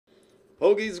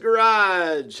Hoagie's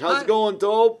Garage. How's it going,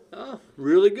 Tobe? Oh,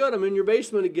 really good. I'm in your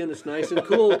basement again. It's nice and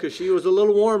cool because she was a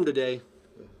little warm today.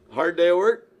 Hard day of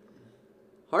work?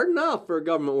 Hard enough for a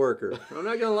government worker. I'm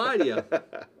not going to lie to you.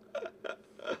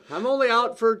 I'm only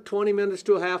out for 20 minutes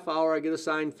to a half hour. I get a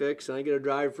sign fixed, and I get a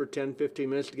drive for 10, 15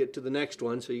 minutes to get to the next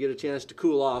one, so you get a chance to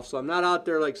cool off. So I'm not out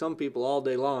there like some people all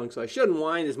day long, so I shouldn't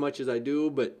whine as much as I do,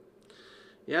 but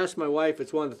yes, my wife,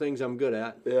 it's one of the things I'm good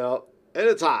at. Yeah, and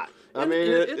it's hot. I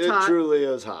mean, it hot. Truly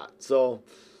is hot. So,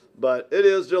 but it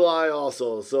is July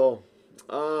also. So,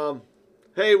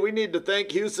 hey, we need to thank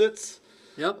Huset's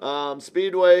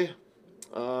Speedway.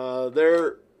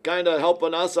 They're kind of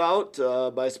helping us out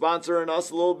by sponsoring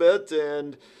us a little bit,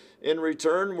 and in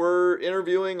return, we're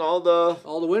interviewing all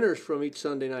the winners from each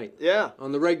Sunday night. Yeah,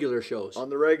 on the regular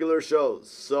shows.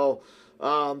 So.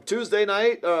 Tuesday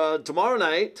night, tomorrow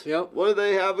night. Yep. What do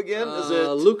they have again? Is it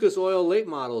Lucas Oil late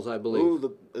models, I believe?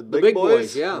 Ooh, the big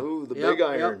boys. Yeah. Ooh, the big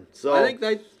iron. Yep. So I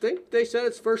think they said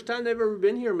it's the first time they've ever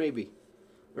been here, maybe,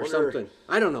 or something.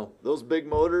 I don't know. Those big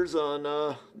motors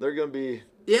on. They're gonna be.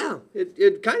 Yeah,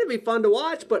 it'd kind of be fun to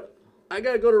watch, but I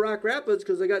gotta go to Rock Rapids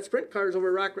because they got sprint cars over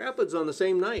at Rock Rapids on the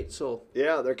same night. So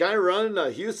yeah, they're kind of running a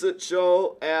Huset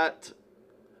show at.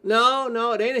 No,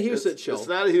 it ain't a Huset show. It's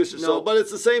not a Huset show, but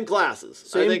it's the same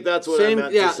classes. I think that's what I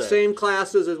meant to say. Yeah, same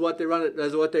classes as what they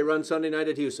run Sunday night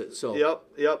at Huset. So.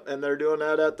 Yep, and they're doing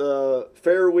that at the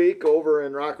Fair Week over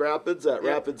in Rock Rapids at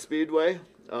Rapid Speedway.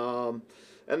 And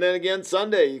then again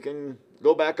Sunday you can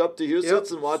go back up to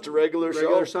Huset's and watch a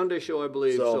regular Sunday show, I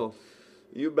believe. So.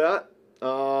 You bet.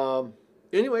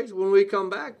 Anyways, when we come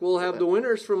back, we'll have the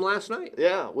winners from last night.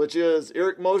 Yeah, which is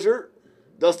Eric Moser,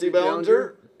 Dusty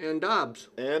Ballenger. And Dobbs.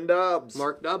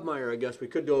 Mark Dobmeier, I guess. We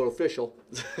could go official.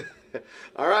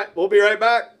 All right, we'll be right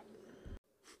back.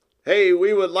 Hey,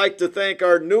 we would like to thank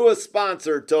our newest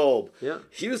sponsor, Tobe. Yeah.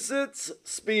 Huset's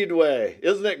Speedway.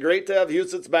 Isn't it great to have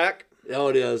Huset's back? Oh,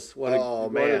 it is. What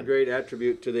a great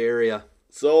attribute to the area.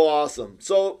 So awesome.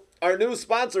 So our new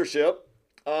sponsorship,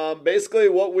 basically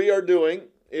what we are doing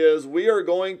is we are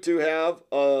going to have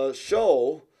a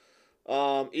show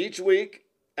each week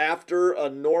after a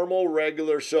normal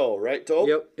regular show, right, Tobe?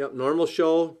 Yep, normal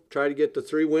show. Try to get the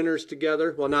 3 winners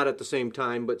together. Well, not at the same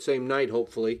time, but same night,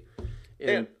 hopefully.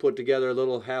 And put together a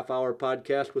little half-hour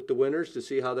podcast with the winners to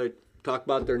see how they talk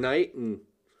about their night. And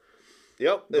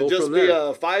it'll just be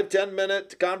a 5-10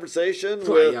 minute conversation.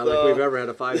 Like we've ever had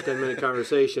a 5-10 minute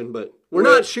conversation, but we're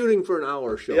not shooting for an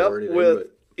hour show or anything. With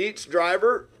each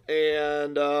driver,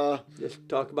 and just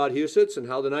talk about Huset's and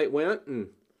how the night went, and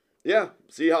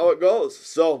see how it goes.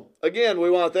 So, again, we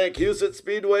want to thank Huset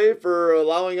Speedway for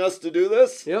allowing us to do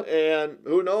this. Yep. And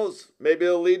who knows, maybe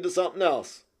it'll lead to something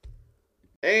else.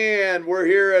 And we're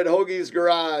here at Hoagie's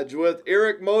Garage with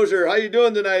Eric Moser. How you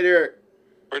doing tonight, Eric?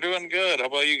 We're doing good. How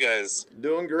about you guys?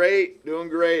 Doing great.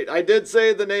 I did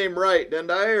say the name right,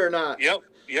 didn't I, or not? Yep,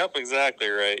 exactly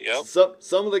right. Yep.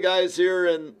 Some of the guys here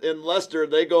in Leicester,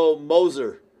 they go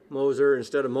Moser. Moser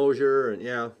instead of Mosier,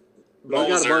 and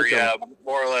Moser,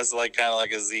 more or less kind of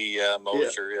like a Z,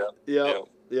 Moser,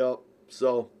 Yep.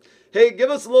 So, hey,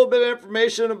 give us a little bit of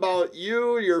information about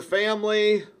you, your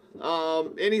family,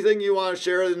 anything you want to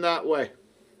share in that way.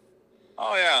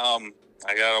 Oh, yeah,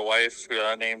 I got a wife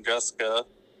named Jessica,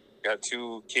 got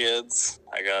 2 kids,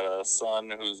 I got a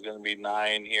son who's going to be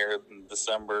 9 here in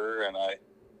December, and I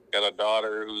got a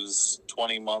daughter who's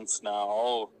 20 months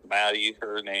now, Maddie,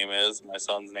 her name is, my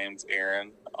son's name's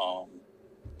Aaron.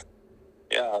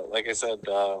 Like I said,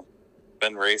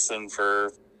 been racing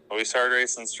we started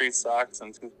racing street stocks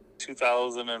in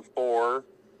 2004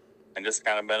 and just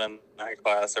kind of been in that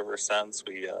class ever since.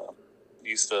 We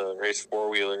used to race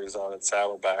 4-wheelers out at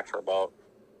Saddleback for about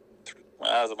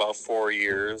 4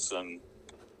 years, and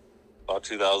about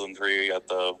 2003 we got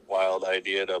the wild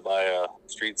idea to buy a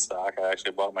street stock. I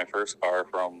actually bought my first car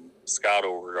from Scott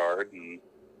Overgaard, and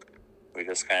we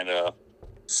just kind of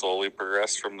slowly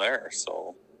progressed from there,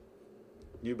 so.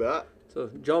 You bet. So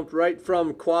jumped right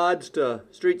from quads to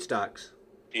street stocks.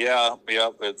 Yep.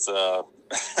 It's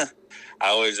I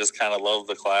always just kind of loved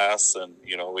the class, and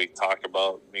we talked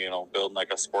about building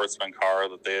like a sportsman car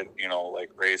that they had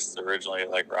raced originally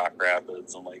at like Rock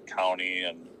Rapids and Lake County,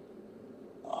 and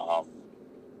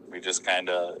we just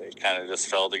it kind of just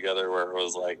fell together where it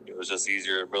was just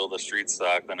easier to build a street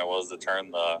stock than it was to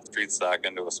turn the street stock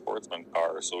into a sportsman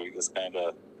car. So we just kind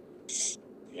of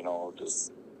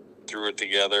just threw it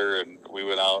together, and we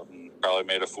went out and probably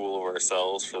made a fool of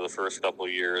ourselves for the first couple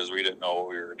of years. We didn't know what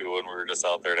we were doing. We were just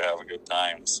out there to have a good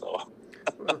time. So,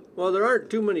 well, there aren't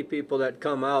too many people that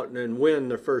come out and then win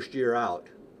their first year out.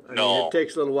 I mean, it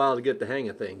takes a little while to get the hang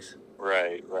of things.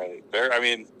 Right.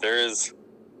 There is,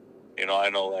 I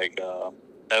know like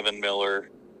Evan Miller.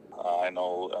 I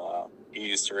know he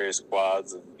used to race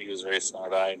quads, and he was racing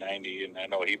on I-90, and I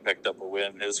know he picked up a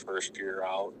win his first year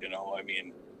out. I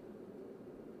mean,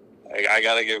 I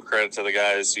got to give credit to the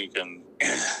guys who can,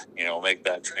 make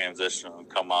that transition and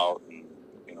come out and,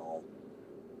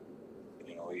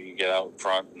 you get out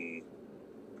front and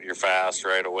you're fast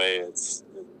right away. It's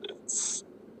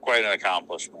quite an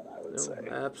accomplishment, I would say.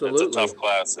 Absolutely. It's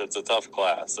a tough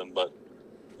class. But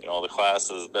the class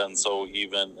has been so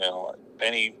even.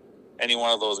 Any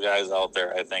one of those guys out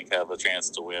there, I think, have a chance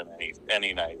to win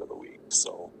any night of the week.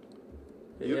 So.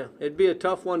 Yeah, it'd be a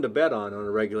tough one to bet on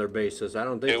a regular basis. I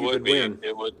don't think you could win.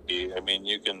 It would be. I mean,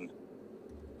 you can.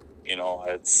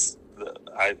 It's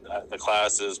the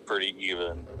class is pretty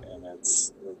even, and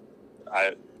it's.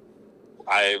 I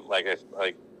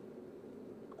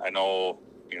know.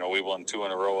 We won 2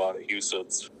 in a row out of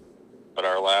Huset's, but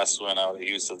our last win out of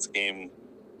Huset's came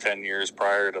 10 years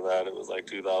prior to that. It was like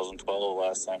 2012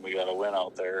 last time we got a win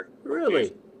out there.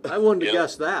 Really? I wouldn't have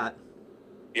guessed that.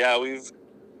 Yeah, we've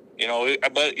been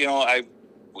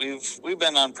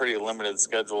on pretty limited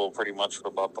schedule pretty much for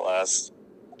about the last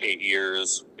 8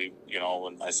 years.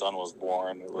 When my son was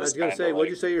born, I was going to say, what'd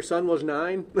you say your son was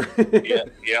 9? yeah.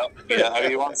 I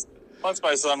mean, once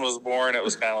my son was born, it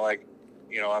was kind of like,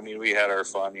 we had our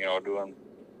fun,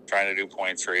 trying to do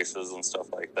points races and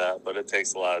stuff like that. But it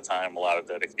takes a lot of time, a lot of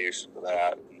dedication to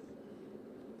that.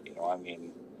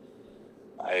 And,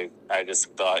 I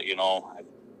just thought, I'd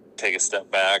take a step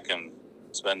back and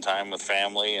spend time with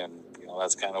family, and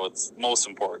that's kind of what's most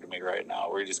important to me right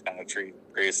now. We just kind of treat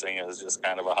racing as just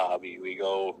kind of a hobby. We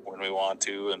go when we want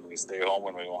to, and we stay home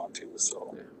when we want to.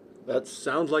 So that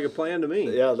sounds like a plan to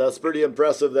me. Yeah, that's pretty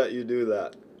impressive that you do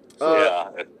that.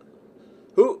 Yeah.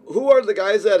 Who are the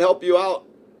guys that help you out?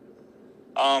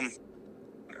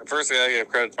 First, I gotta give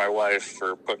credit to my wife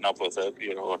for putting up with it.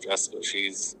 Jessica,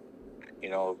 she's,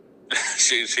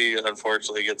 she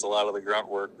unfortunately gets a lot of the grunt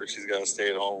work, where she's got to stay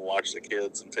at home and watch the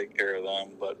kids and take care of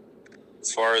them. But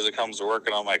as far as it comes to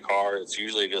working on my car, it's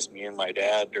usually just me and my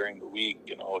dad during the week.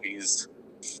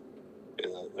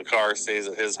 The car stays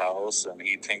at his house, and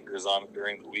he tinkers on it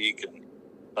during the week and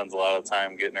spends a lot of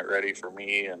time getting it ready for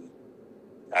me. And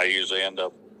I usually end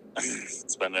up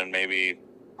spending maybe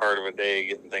part of a day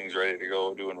getting things ready to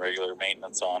go, doing regular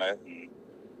maintenance on it. And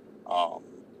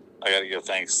I got to give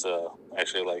thanks to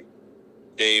actually like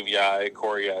Dave Yai,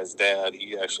 Corey Yai's dad.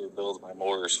 He actually builds my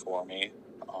motors for me.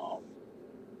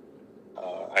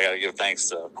 I got to give thanks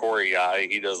to Corey Yai.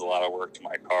 He does a lot of work to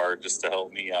my car just to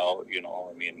help me out,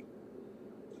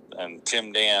 and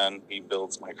Tim Dan, he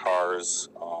builds my cars.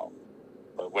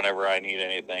 But whenever I need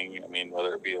anything,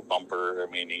 whether it be a bumper,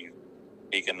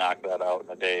 he can knock that out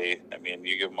in a day.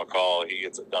 You give him a call, he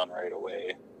gets it done right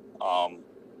away.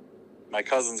 My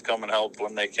cousins come and help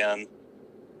when they can,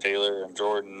 Taylor and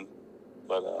Jordan,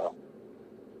 but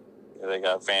they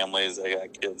got families, they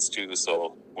got kids too,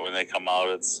 so when they come out,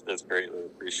 it's greatly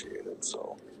appreciated.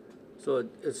 So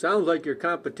it sounds like your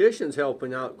competition's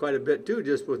helping out quite a bit too,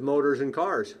 just with motors and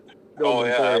cars. Oh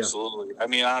yeah, absolutely.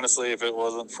 Honestly, if it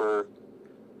wasn't for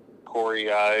Corey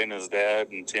Yai and his dad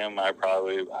and Tim, I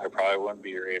probably wouldn't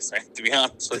be racing, to be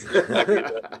honest with you.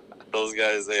 Those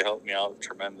guys, they helped me out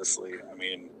tremendously.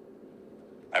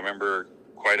 I remember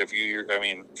quite a few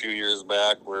years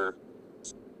back where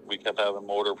we kept having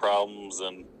motor problems,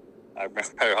 and I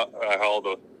hauled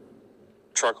a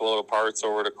truckload of parts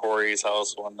over to Corey's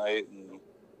house one night, and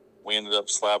we ended up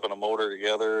slapping a motor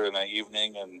together in an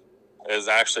evening, and it was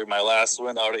actually my last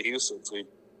win out at Huset.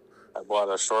 I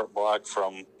bought a short block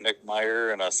from Nick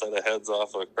Meyer and a set of heads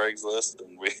off of Craigslist,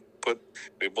 and we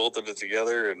bolted it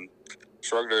together and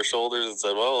shrugged our shoulders and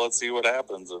said, well, let's see what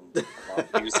happens. And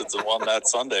Huset's won that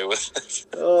Sunday with it.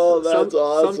 Oh, that's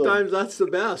awesome. Sometimes that's the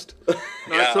best.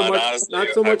 Honestly, not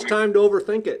so much time to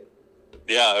overthink it.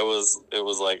 Yeah, it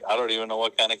was like, I don't even know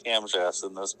what kind of camshaft's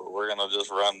in this, but we're gonna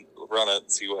just run it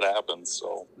and see what happens.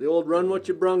 So the old run what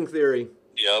you brung theory.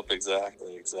 Yep,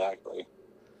 exactly.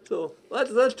 So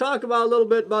let's talk about a little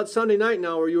bit about Sunday night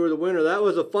now, where you were the winner. That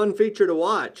was a fun feature to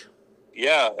watch.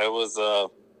 Yeah, it was a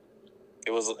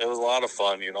lot of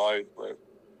fun.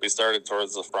 We started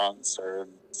towards the front, started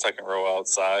second row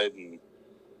outside, and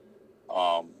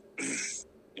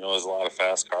there was a lot of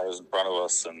fast cars in front of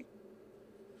us, and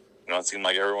it seemed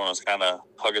like everyone was kind of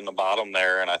hugging the bottom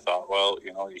there. And I thought, well,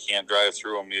 you can't drive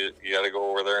through them. You got to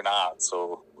go where they're not.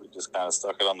 So we just kind of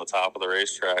stuck it on the top of the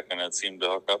racetrack, and it seemed to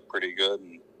hook up pretty good.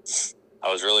 And I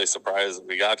was really surprised that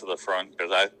we got to the front,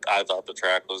 because I thought the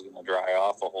track was going to dry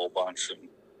off a whole bunch, and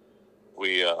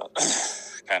we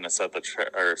kind of set the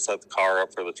car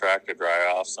up for the track to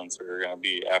dry off, since we were going to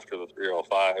be after the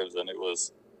 305s, and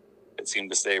it seemed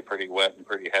to stay pretty wet and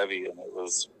pretty heavy, and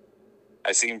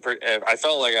I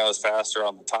felt like I was faster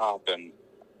on the top, and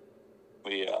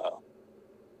we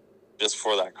just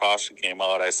before that caution came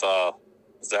out, I saw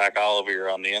Zach Oliver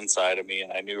on the inside of me,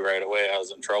 and I knew right away I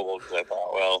was in trouble, because I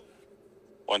thought, well,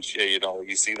 once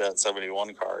you see that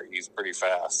 71 car, he's pretty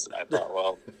fast. And I thought,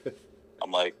 well,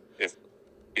 I'm like, if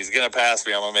he's going to pass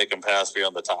me, I'm going to make him pass me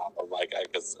on the top. I'm like,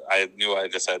 because I knew I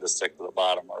just had to stick to the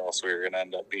bottom, or else we were going to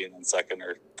end up being in second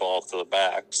or fall to the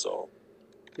back. So,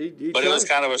 but it was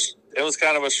kind of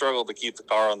a struggle to keep the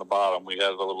car on the bottom. We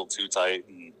had it a little too tight,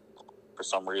 and for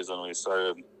some reason we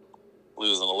started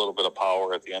losing a little bit of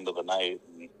power at the end of the night.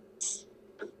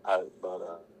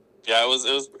 Yeah, it was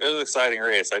an exciting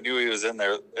race. I knew he was in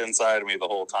there inside of me the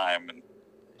whole time, and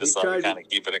just thought to kind of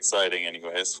keep it exciting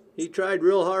anyways. He tried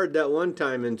real hard that one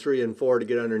time in 3 and 4 to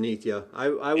get underneath you. I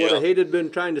would have hated been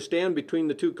trying to stand between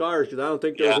the two cars, because I don't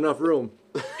think there was enough room.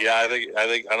 Yeah,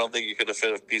 I don't think you could have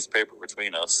fit a piece of paper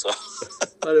between us. So.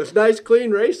 But it was nice,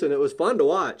 clean racing. It was fun to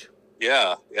watch.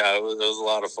 Yeah, it was a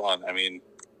lot of fun. I mean,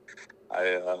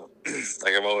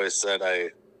 like I've always said, I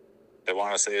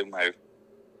want to say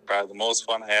probably the most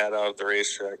fun I had out at the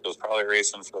racetrack was probably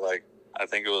racing for I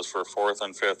think it was for 4th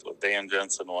and 5th with Dan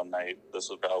Jensen one night. This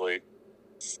was probably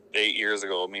 8 years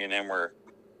ago. Me and him were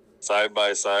side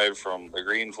by side from the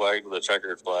green flag to the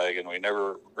checkered flag, and we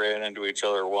never ran into each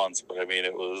other once. But I mean,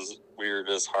 we were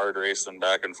just hard racing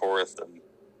back and forth, and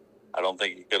I don't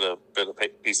think you could have fit a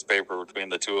piece of paper between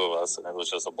the two of us, and it was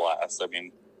just a blast. I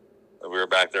mean, we were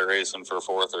back there racing for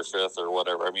 4th or 5th or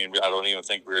whatever. I mean, I don't even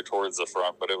think we were towards the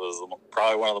front, but it was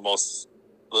probably one of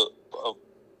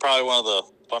the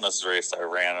funnest races I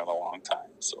ran in a long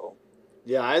time. So,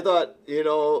 yeah, I thought, I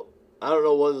don't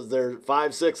know, was there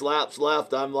 5-6 laps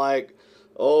left? I'm like,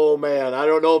 oh man, I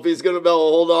don't know if he's going to be able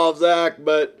to hold off Zach,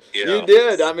 but you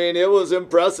did. I mean, it was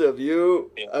impressive.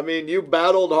 I mean, you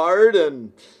battled hard,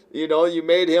 and you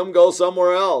made him go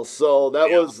somewhere else. So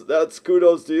that's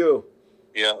kudos to you.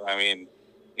 Yeah, I mean,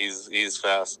 he's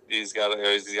fast. He's got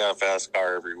a fast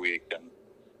car every week,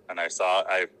 and I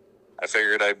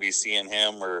figured I'd be seeing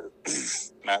him or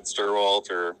Matt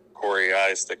Sturwalt or Corey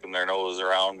I sticking their nose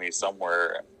around me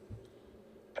somewhere. And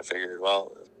I figured,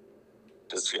 well,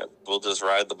 we'll just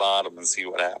ride the bottom and see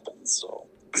what happens. So,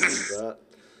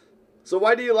 so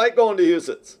why do you like going to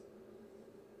Huset's?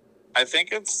 I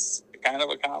think it's kind of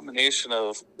a combination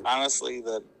of, honestly,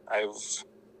 that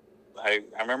I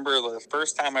remember the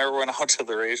first time I ever went out to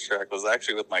the racetrack was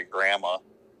actually with my grandma,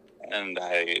 and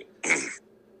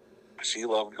she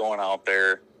loved going out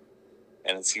there,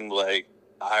 and it seemed like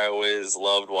I always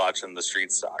loved watching the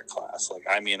street stock class. Like,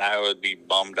 I mean, I would be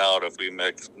bummed out if we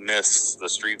missed the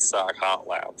street stock hot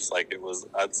laps. Like, that was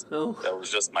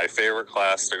just my favorite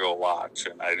class to go watch,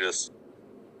 and I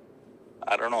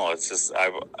don't know. It's just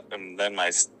and then my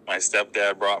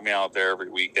stepdad brought me out there every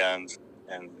weekend.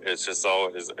 And it's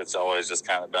always just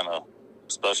kind of been a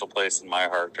special place in my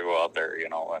heart to go out there,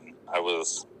 and I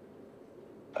was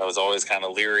always kind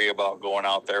of leery about going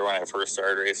out there when I first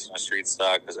started racing a street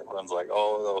stock, because everyone's like,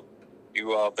 oh, you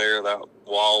go out there, that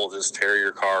wall will just tear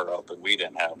your car up, and we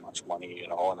didn't have much money,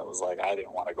 and it was like, I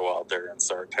didn't want to go out there and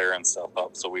start tearing stuff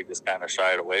up, so we just kind of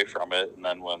shied away from it. And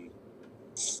then when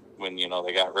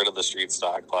they got rid of the street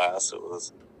stock class, it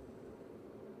was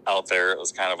out there, it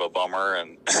was kind of a bummer,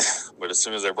 but as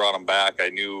soon as I brought them back, I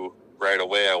knew right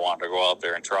away I wanted to go out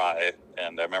there and try.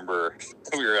 And I remember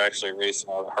we were actually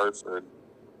racing out of Hartford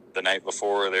the night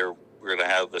before we were going to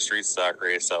have the street stock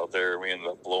race out there. We ended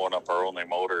up blowing up our only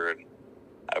motor, and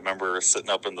I remember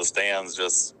sitting up in the stands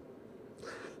just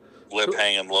lip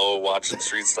hanging low, watching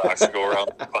street stocks go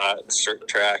around the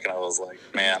track, and I was like,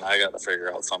 man, I got to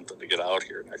figure out something to get out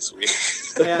here next week.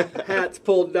 Hats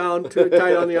pulled down too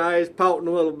tight on the eyes, pouting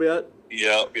a little bit.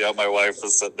 Yeah, my wife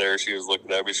was sitting there, she was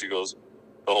looking at me, she goes,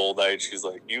 the whole night, she's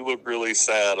like, you look really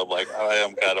sad. I'm like, I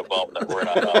am kind of bummed that we're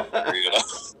not out there,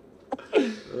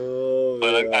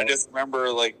 But I just remember,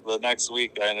 the next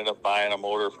week, I ended up buying a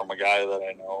motor from a guy that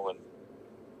I know, and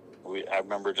I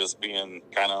remember just being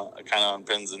kind of on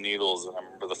pins and needles. And I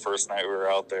remember the first night we were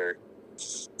out there,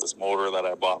 this motor that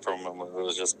I bought from him, it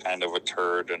was just kind of a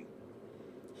turd. And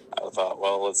I thought,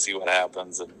 well, let's see what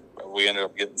happens. And we ended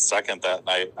up getting second that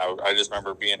night. I just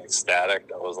remember being ecstatic.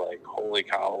 I was like, holy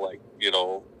cow,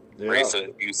 racing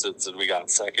at Huset's, and we got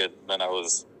second. And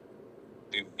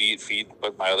then beat feet,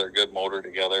 put my other good motor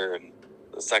together. And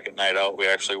the second night out, we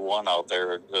actually won out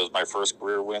there. It was my first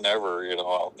career win ever,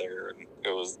 out there. And it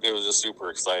was just super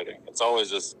exciting. It's always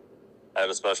just had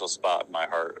a special spot in my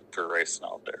heart for racing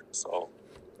out there. So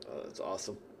Oh, that's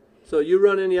awesome. So you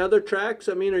run any other tracks?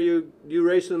 I mean, are you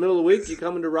race in the middle of the week? You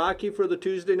coming to Rocky for the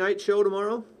Tuesday night show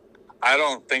tomorrow? I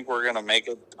don't think we're going to make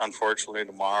it, unfortunately,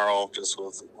 tomorrow, just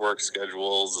with work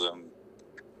schedules. And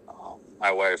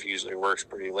my wife usually works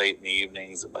pretty late in the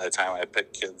evenings. And by the time I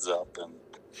pick kids up, and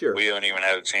sure, we haven't even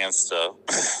had a chance to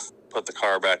put the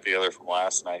car back together from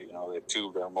last night. You know, they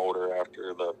tubed our motor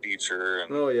after the feature.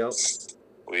 And oh, yeah.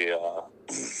 We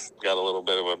got a little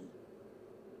bit of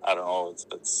I don't know,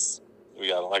 we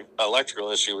got an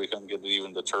electrical issue. We couldn't get it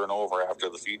even to turn over after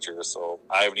the feature. So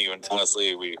I haven't even,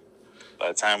 honestly, by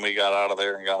the time we got out of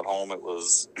there and got home, it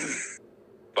was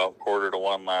about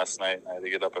 1:45 last night. And I had to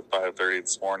get up at 5:30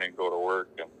 this morning and go to work.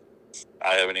 And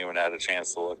I haven't even had a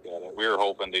chance to look at it. We were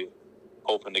hoping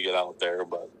to get out there,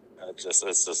 but it's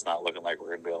just not looking like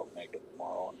we're going to be able to make it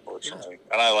tomorrow, unfortunately.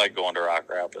 And I like going to Rock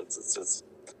Rapids.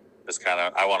 It's kind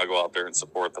of, I want to go out there and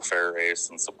support the fair race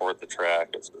and support the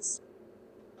track.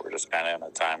 We're just kind of in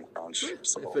a time crunch.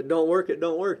 So. If it don't work, it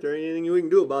don't work. There ain't anything we can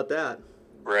do about that.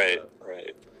 Right.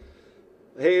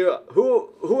 Hey,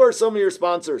 who are some of your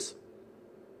sponsors?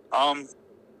 I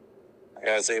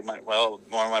gotta say, one of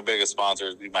my biggest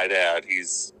sponsors would be my dad.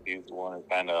 He's the one who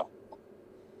kind of,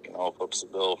 flips the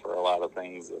bill for a lot of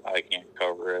things that I can't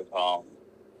cover it.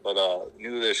 But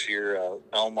new this year,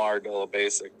 Elmar de la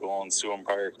Basic, who owns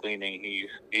Empire Cleaning,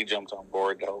 he jumped on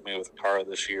board to help me with the car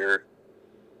this year.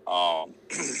 I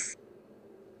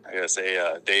gotta say,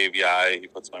 Dave Yai, he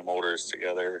puts my motors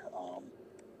together.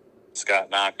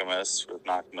 Scott Nakamus with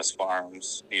Nakamus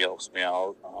Farms, he helps me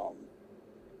out.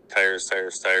 Tires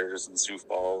in Sioux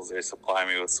Falls, they supply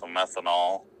me with some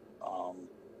methanol.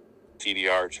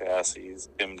 TDR chassis,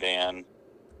 Tim Dan.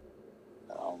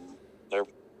 They're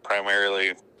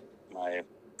primarily my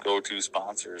go-to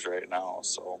sponsors right now.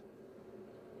 So.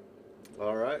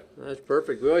 All right. That's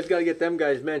perfect. We always got to get them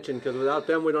guys mentioned, because without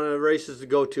them, we don't have races to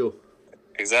go to.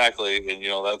 Exactly. And,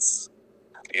 that's,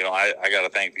 I got to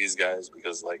thank these guys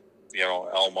because,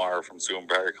 Elmar from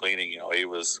Empire Cleaning,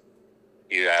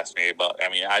 he asked me about,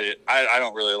 I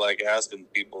don't really like asking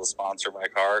people to sponsor my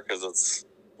car because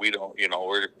we're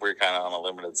kind of on a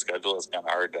limited schedule. It's kind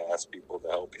of hard to ask people to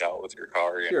help you out with your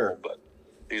car, sure. know, but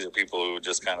these are people who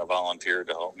just kind of volunteered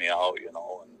to help me out, and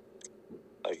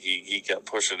he kept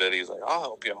pushing it. He's like, I'll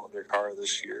help you out with your car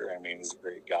this year. He's a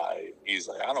great guy. He's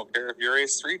like, I don't care if you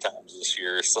race 3 times this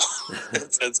year. So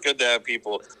it's good to have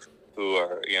people who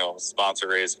are, sponsor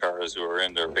race cars who are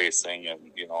into racing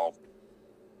and,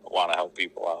 want to help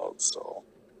people out. So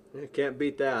you can't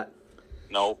beat that.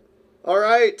 Nope. All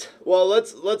right. Well,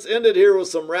 let's end it here with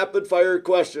some rapid fire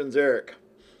questions, Eric.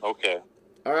 Okay.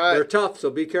 All right. They're tough, so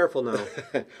be careful now.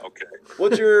 Okay.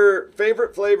 What's your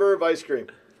favorite flavor of ice cream?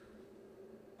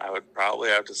 I would probably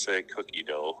have to say cookie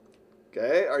dough.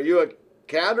 Okay. Are you a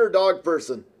cat or dog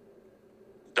person?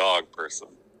 Dog person.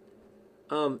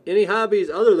 Any hobbies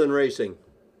other than racing?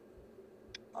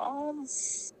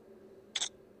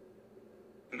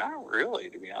 Not really,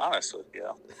 to be honest with you.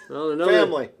 Well,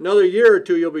 family. Another year or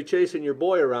two, you'll be chasing your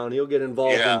boy around. He'll get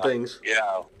involved in things.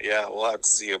 Yeah. We'll have to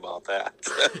see about that.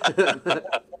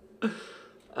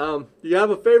 You have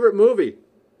a favorite movie?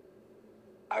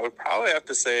 I would probably have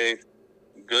to say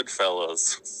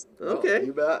Goodfellas. Okay. Oh,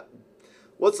 you bet.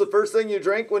 What's the first thing you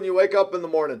drink when you wake up in the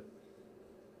morning?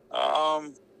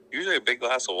 Usually a big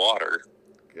glass of water.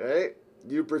 Okay.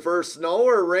 Do you prefer snow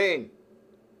or rain?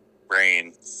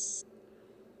 Rain.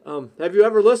 Have you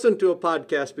ever listened to a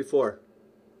podcast before?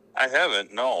 I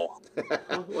haven't, no.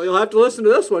 Well, you'll have to listen to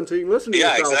this one so you can listen to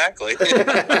yourself. Yeah, exactly.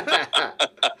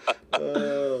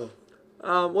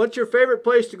 What's your favorite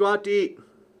place to go out to eat?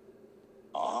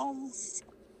 Or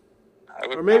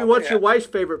maybe what's your wife's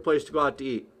favorite place to go out to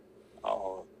eat?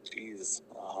 Oh, jeez.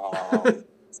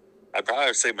 I'd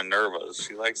probably say Minerva's.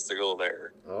 She likes to go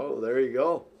there. Oh, there you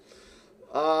go.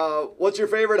 What's your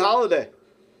favorite holiday?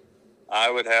 I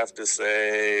would have to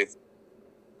say,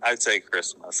 I'd say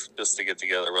Christmas, just to get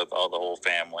together with the whole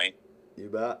family. You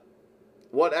bet.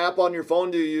 What app on your phone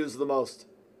do you use the most?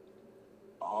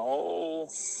 Oh,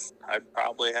 I'd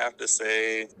probably have to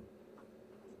say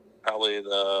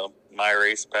the My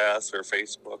Race Pass or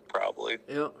Facebook, probably.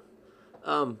 Yeah.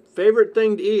 Favorite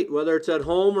thing to eat, whether it's at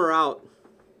home or out?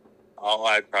 Oh,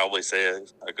 I'd probably say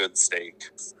a good steak.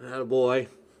 Attaboy.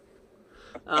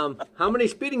 How many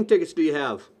speeding tickets do you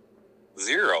have?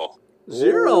 0.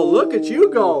 Zero. Look at you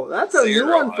go. That's a 0.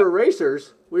 new one for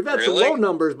racers. We've had some low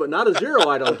numbers, but not a 0,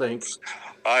 I don't think.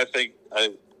 I think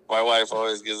my wife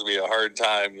always gives me a hard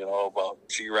time, about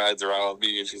she rides around with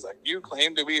me and she's like, you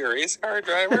claim to be a race car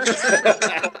driver?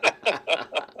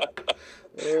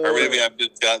 Or maybe I've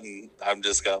just gotten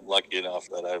lucky enough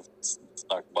that I've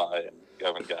snuck by and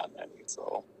haven't gotten any.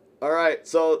 So. All right.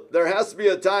 So there has to be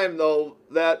a time though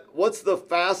what's the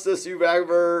fastest you've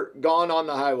ever gone on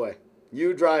the highway?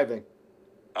 You driving?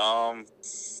 I'd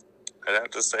have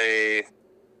to say, it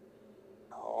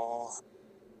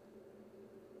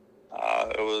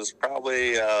was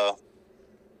probably, I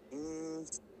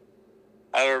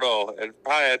don't know. It'd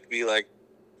probably have to be like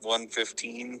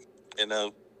 115 in a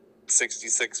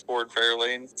 66 Ford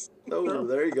Fairlane. Oh,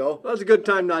 there you go. That was a good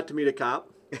time not to meet a cop.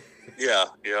 Yeah,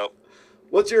 yep.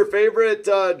 What's your favorite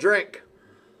drink?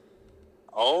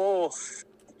 Oh,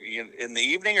 in the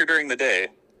evening or during the day?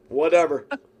 Whatever.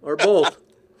 Or both.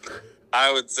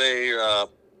 I would say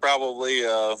probably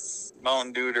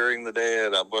Mountain Dew during the day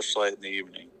and a Busch Light in the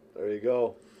evening. There you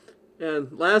go.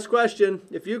 And last question.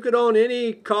 If you could own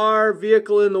any car,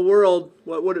 vehicle in the world,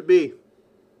 what would it be?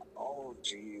 Oh,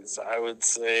 geez. I would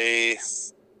say,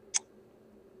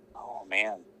 oh,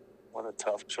 man, what a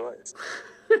tough choice.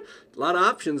 A lot of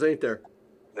options, ain't there?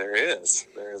 There is.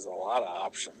 There is a lot of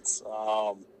options.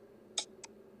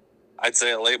 I'd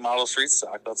say a late model street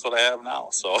stock. That's what I have now.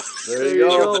 So there you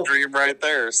go. Living the dream right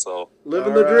there. So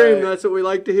living the dream. That's what we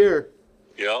like to hear.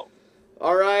 Yep.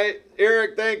 All right,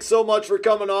 Eric, thanks so much for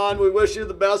coming on. We wish you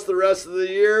the best the rest of the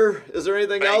year. Is there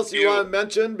anything else you want to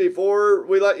mention before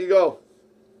we let you go?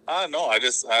 No, I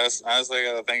honestly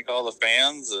got to thank all the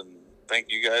fans and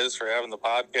thank you guys for having the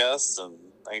podcast, and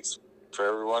thanks for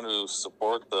everyone who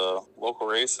support the local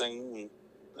racing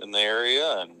in the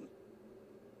area and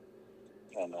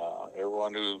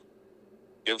everyone who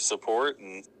gives support.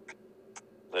 And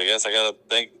I guess I got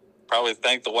to probably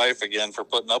thank the wife again for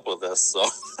putting up with this. So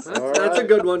that's a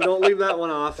good one. Don't leave that one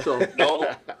off. So nope,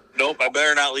 I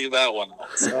better not leave that one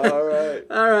out. So.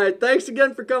 All right. Thanks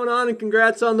again for coming on, and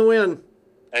congrats on the win.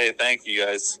 Hey, thank you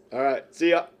guys. All right,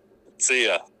 see ya. See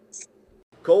ya.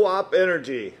 Co-op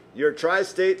Energy, your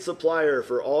tri-state supplier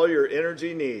for all your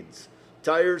energy needs.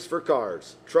 Tires for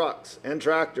cars, trucks, and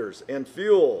tractors, and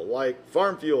fuel like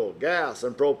farm fuel, gas,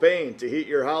 and propane to heat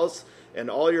your house and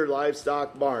all your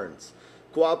livestock barns.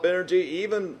 Co-op Energy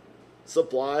even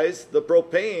supplies the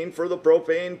propane for the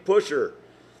propane pusher.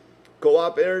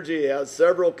 Co-op Energy has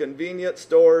several convenient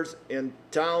stores in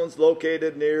towns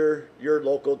located near your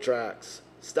local tracks.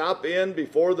 Stop in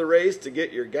before the race to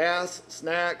get your gas,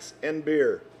 snacks, and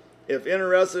beer. If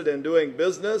interested in doing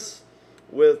business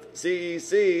with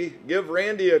CEC, give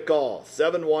Randy a call,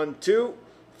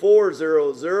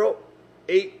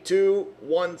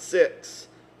 712-400-8216.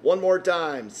 One more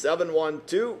time,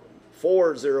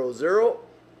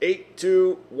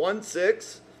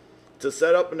 712-400-8216 to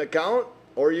set up an account,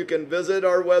 or you can visit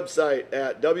our website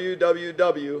at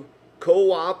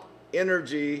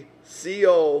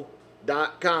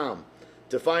www.coopenergyco.com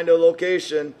to find a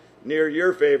location near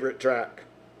your favorite track.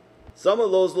 Some of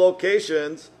those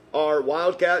locations are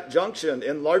Wildcat Junction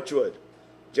in Larchwood,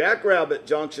 Jackrabbit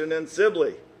Junction in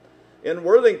Sibley, in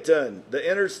Worthington, the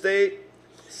Interstate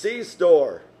C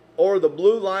Store, or the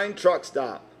Blue Line Truck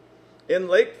Stop. In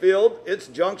Lakefield, it's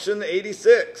Junction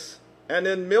 86, and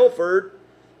in Milford,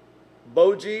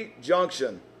 Bogie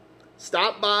Junction.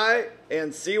 Stop by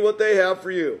and see what they have for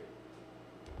you.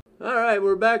 All right,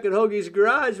 we're back at Hoagie's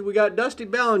Garage. We got Dusty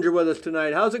Ballenger with us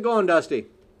tonight. How's it going, Dusty?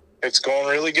 It's going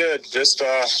really good. Just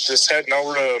heading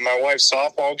over to my wife's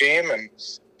softball game and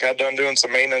got done doing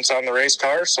some maintenance on the race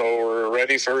car, so we're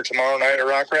ready for tomorrow night at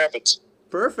Rock Rapids.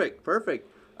 Perfect.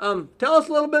 Tell us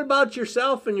a little bit about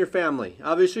yourself and your family.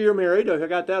 Obviously, you're married. I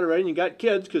got that already. And you got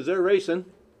kids because they're racing.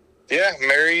 Yeah,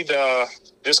 married.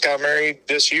 Just got married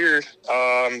this year.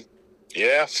 40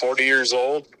 years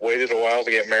old. Waited a while to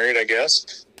get married, I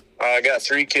guess. I got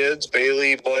 3 kids,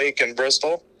 Bailey, Blake, and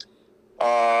Bristol.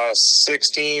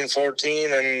 16,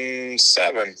 14, and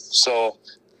 7. So,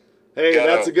 hey,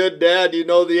 that's a good dad. You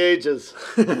know the ages.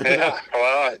 Yeah,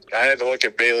 well, I had to look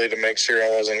at Bailey to make sure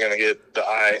I wasn't going to get the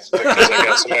eye because I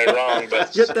got somebody wrong.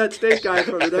 But get that steak eye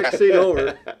from the next seat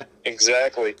over.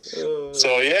 Exactly. So,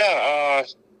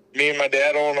 me and my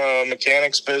dad own a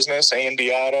mechanics business,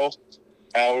 A&D Auto.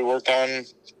 We work on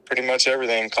pretty much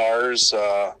everything, cars,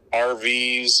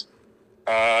 RVs,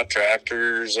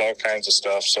 tractors, all kinds of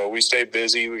stuff. So we stay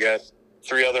busy. We got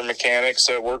 3 other mechanics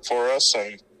that work for us,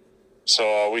 and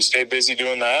so we stay busy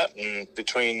doing that. And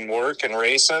between work and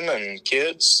racing and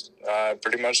kids, I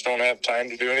pretty much don't have time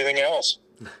to do anything else.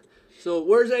 So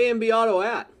where's A&B Auto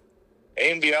at?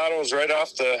 A&B Auto is right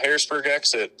off the Harrisburg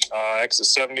exit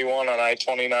 71 on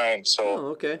I-29. So,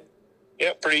 okay.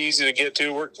 Yeah, pretty easy to get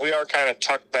to. We are kind of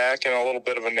tucked back in a little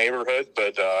bit of a neighborhood,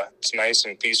 but it's nice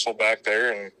and peaceful back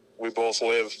there, and we both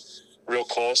live real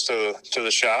close to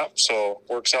the shop, so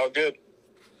works out good.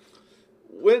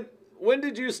 when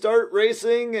did you start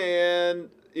racing, and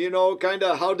kind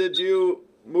of how did you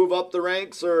move up the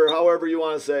ranks, or however you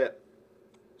want to say it?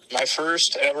 My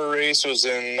first ever race was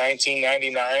in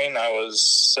 1999. I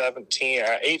was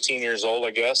 18 years old,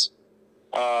 I guess.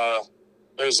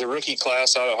 It was the rookie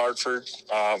class out of Hartford,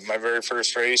 my very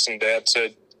first race, and Dad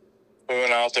said we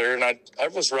went out there, and I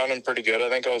was running pretty good. I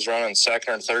think I was running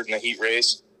second or third in the heat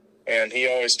race, and he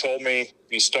always told me,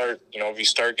 if you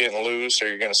start getting loose or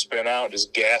you're going to spin out,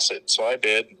 just gas it. So I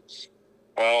did.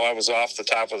 Well, I was off the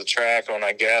top of the track. When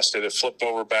I gassed it, it flipped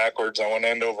over backwards. I went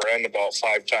end over end about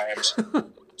 5 times.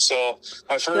 So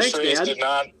my first race Dad. did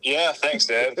not. Yeah, thanks,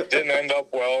 Dad. Didn't end up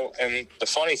well. And the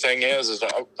funny thing is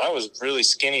I was really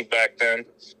skinny back then.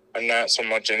 I'm not so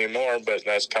much anymore, but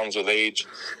that comes with age.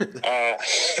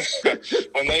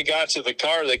 When they got to the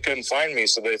car, they couldn't find me,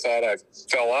 so they thought I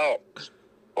fell out.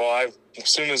 Well, as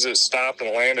soon as it stopped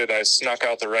and landed, I snuck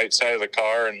out the right side of the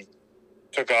car and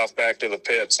took off back to the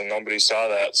pits, and nobody saw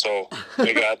that. So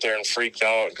they got there and freaked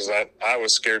out because I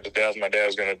was scared to death my dad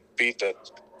was going to beat the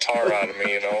tar out of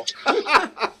me,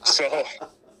 So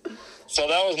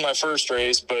that was my first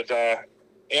race, but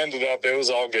ended up, it was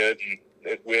all good,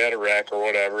 and we had a wreck or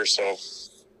whatever. So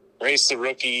raced the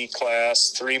rookie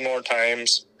class 3 more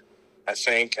times, I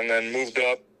think, and then moved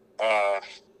up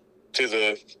to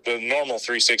the normal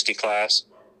 360 class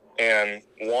and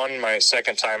won my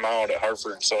second time out at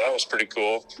Hartford. So that was pretty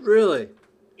cool. Really?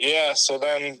 Yeah. So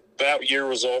then that year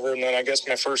was over, and then I guess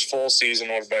my first full season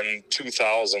would have been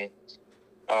 2000.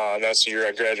 That's the year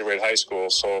I graduated high school.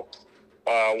 So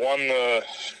won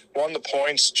the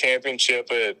points championship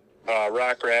at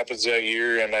Rock Rapids that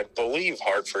year, and I believe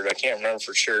Hartford. I can't remember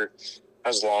for sure. That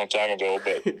was a long time ago,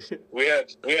 but we had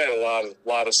a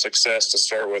lot of success to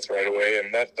start with right away,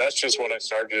 and that's just what I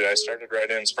started. I started right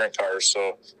in sprint cars,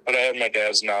 but I had my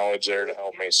dad's knowledge there to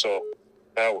help me, so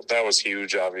that was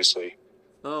huge, obviously.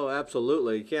 Oh,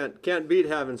 absolutely. You can't beat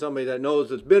having somebody that knows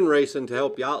that's been racing to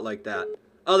help you out like that.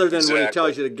 Other than when he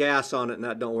tells you to gas on it and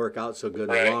that don't work out so good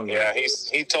in the long run. Yeah,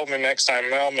 he told me next time,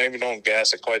 well, maybe don't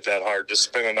gas it quite that hard. Just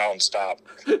spin it out and stop.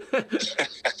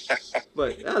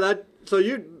 But yeah, so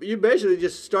you basically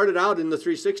just started out in the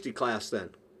 360 class then.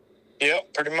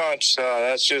 Yep, pretty much.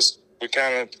 That's just I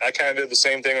kind of did the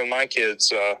same thing with my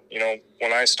kids.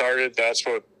 When I started, that's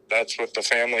what the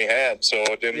family had. So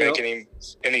it didn't make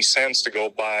any sense to go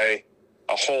buy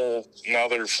a whole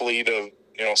another fleet of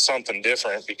something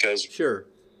different because sure.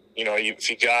 If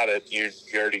you got it, you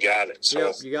already got it. So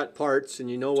yep, you got parts,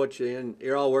 and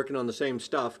you're all working on the same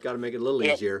stuff. Got to make it a little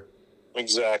easier.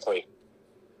 Exactly.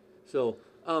 So,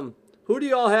 who do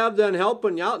you all have then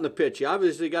helping you out in the pit? You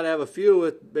obviously got to have a few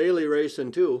with Bailey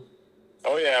racing too.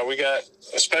 Oh yeah, we got,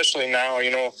 especially now.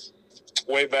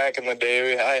 Way back in the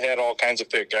day, I had all kinds of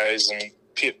pit guys and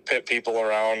pit people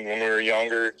around when we were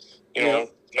younger. None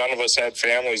of us had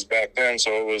families back then,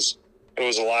 so it was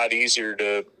a lot easier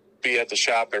to be at the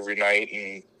shop every night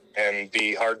and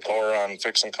be hardcore on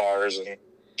fixing cars and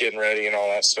getting ready and all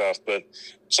that stuff. But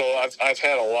so I've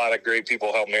had a lot of great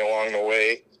people help me along the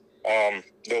way.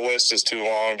 The list is too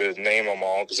long to name them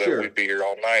all because we'd be here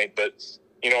all night. But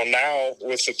now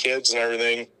with the kids and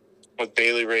everything, with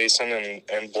Bailey racing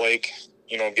and Blake,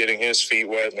 getting his feet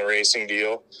wet in the racing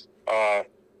deal,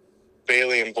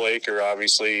 Bailey and Blake are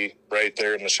obviously right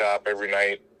there in the shop every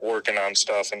night, working on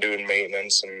stuff and doing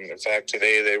maintenance. And in fact,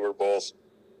 today they were both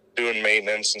doing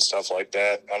maintenance and stuff like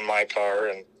that on my car.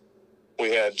 And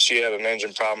she had an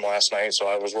engine problem last night, so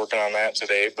I was working on that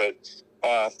today. But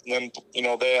then,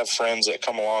 they have friends that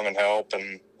come along and help.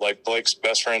 And like Blake's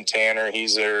best friend, Tanner,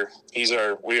 he's our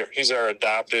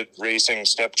adopted racing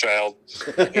stepchild.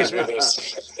 He's with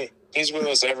us. He's with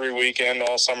us every weekend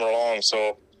all summer long.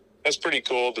 So that's pretty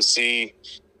cool to see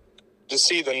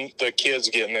the kids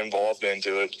getting involved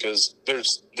into it, because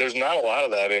there's not a lot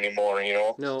of that anymore.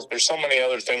 No. There's so many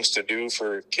other things to do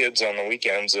for kids on the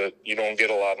weekends that you don't get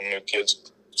a lot of new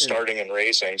kids starting in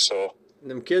racing. So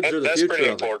them kids are the future pretty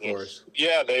of important. It, of course.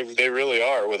 Yeah, they really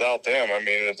are. Without them,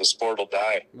 the sport will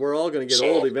die. We're all going to get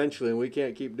old eventually, and we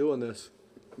can't keep doing this.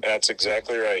 That's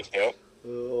exactly right. Yep.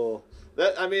 Oh.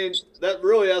 That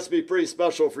really has to be pretty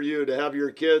special for you to have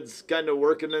your kids kind of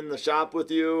working in the shop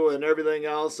with you and everything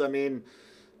else.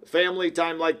 Family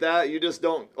time like that, you just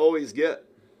don't always get.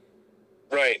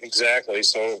 Right, exactly.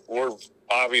 So we're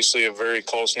obviously a very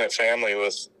close-knit family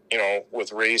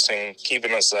with racing,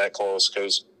 keeping us that close,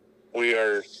 because we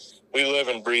live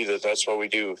and breathe it. That's what we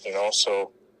do,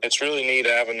 so it's really neat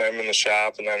having them in the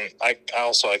shop. And then I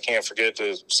can't forget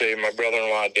to say my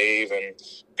brother-in-law, Dave, and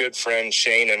good friends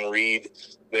Shane and Reed,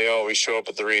 they always show up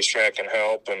at the racetrack and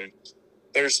help. And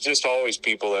there's just always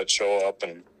people that show up,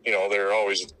 and they're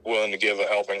always willing to give a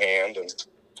helping hand, and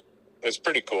it's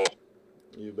pretty cool.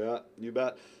 You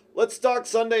bet. Let's talk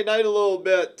Sunday night a little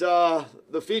bit.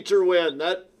 The feature win,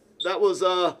 that was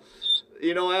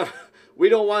we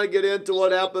don't want to get into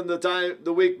what happened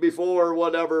the week before or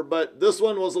whatever, but this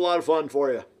one was a lot of fun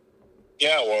for you.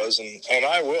 Yeah, it was, and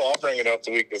I'll bring it up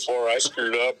the week before. I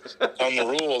screwed up on the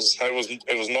rules.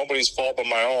 It was nobody's fault but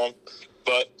my own.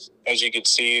 But as you could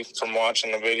see from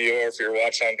watching the video, or if you're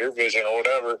watching on Dirt Vision or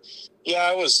whatever,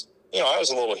 yeah, I was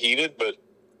a little heated, but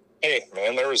hey,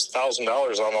 man, there was $1,000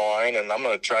 on the line, and I'm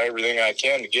going to try everything I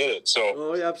can to get it.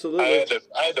 So, yeah, absolutely.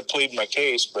 I had to plead my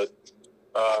case, but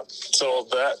so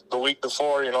that the week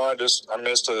before, I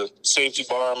missed a safety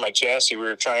bar on my chassis. We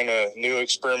were trying a new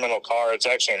experimental car. It's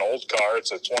actually an old car.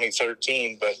 It's a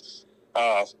 2013, but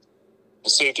the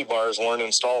safety bars weren't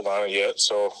installed on it yet.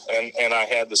 So, and I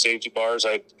had the safety bars.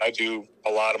 I do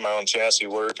a lot of my own chassis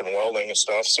work and welding and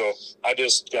stuff. So I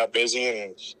just got busy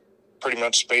and pretty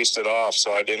much spaced it off.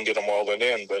 So I didn't get them welded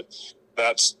in, but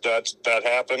that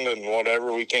happened, and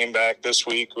whatever. We came back this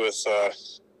week with,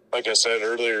 like I said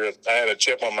earlier, I had a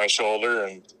chip on my shoulder,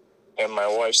 and my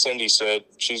wife Cindy said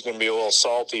she's going to be a little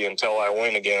salty until I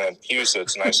win again at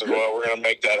Huset's. And I said, well, we're going to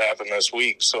make that happen this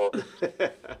week. So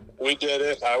we did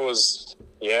it.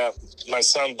 My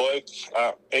son Blake,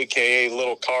 a.k.a.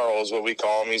 Little Carl is what we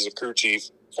call him. He's a crew chief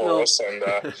for us. And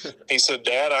he said,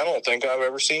 Dad, I don't think I've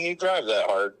ever seen you drive that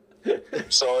hard.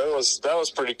 So that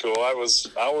was pretty cool. I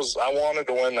wanted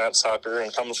to win that sucker,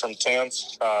 and coming from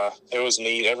 10th, it was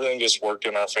neat. Everything just worked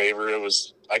in our favor.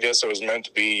 I guess it was meant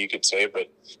to be, you could say, but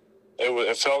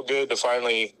it felt good to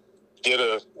finally get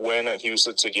a win at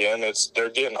Huset's again.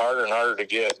 They're getting harder and harder to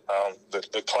get.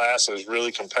 The class is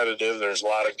really competitive. There's a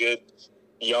lot of good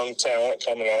young talent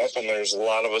coming up, and there's a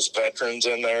lot of us veterans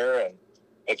in there, and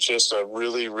it's just a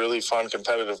really, really fun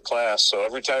competitive class. So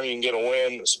every time you can get a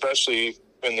win, especially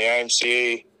in the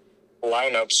IMCA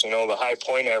lineups, the high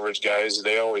point average guys,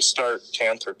 they always start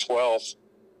 10th or 12th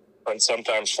and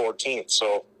sometimes 14th.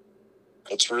 So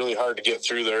it's really hard to get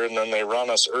through there. And then they run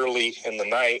us early in the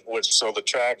night, so the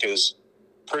track is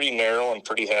pretty narrow and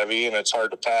pretty heavy, and it's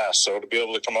hard to pass. So to be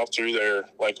able to come up through there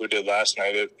like we did last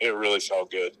night, it really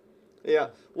felt good. Yeah.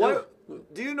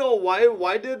 Do you know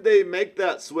why did they make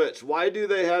that switch? Why do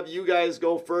they have you guys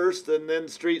go first and then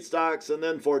street stocks and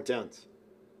then 410s?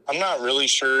 I'm not really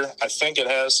sure. I think it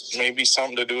has maybe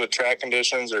something to do with track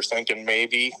conditions, or thinking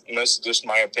maybe, and this is just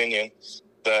my opinion,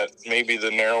 that maybe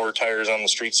the narrower tires on the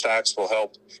street stocks will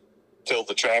help tilt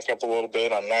the track up a little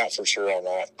bit. I'm not for sure on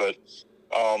that, but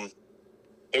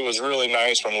it was really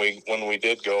nice when we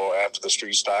did go after the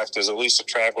street stocks, because at least the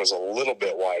track was a little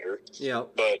bit wider. Yeah.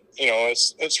 But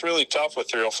it's really tough with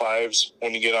 305s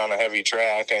when you get on a heavy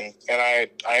track, and I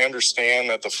understand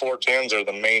that the 410s are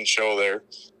the main show there,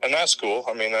 and that's cool.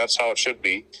 I mean, that's how it should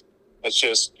be.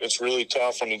 It's really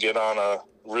tough when you get on a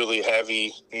really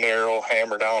heavy, narrow,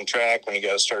 hammer down track when you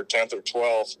got to start 10th or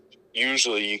 12th.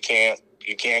 Usually you can't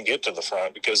get to the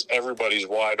front because everybody's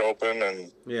wide open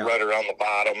and right around the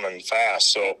bottom and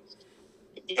fast. So,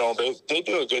 they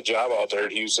do a good job out there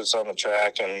at Huset's on the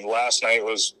track. And last night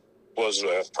was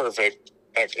a perfect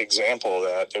example of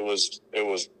that. It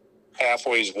was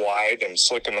halfway wide and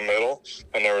slick in the middle,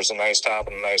 and there was a nice top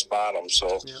and a nice bottom.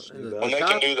 So when they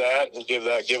can do that and give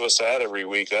us that every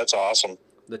week, that's awesome.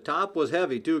 The top was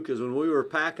heavy too, because when we were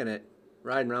packing it,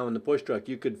 riding around in the push truck,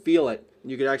 you could feel it.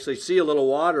 You could actually see a little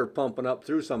water pumping up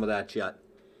through some of that yet.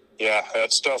 Yeah,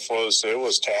 that stuff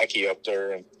was tacky up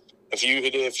there. And if you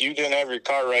didn't have your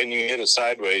car right and you hit it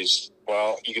sideways,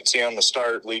 well, you could see on the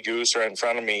start, Lee Goose right in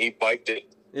front of me, he biked it.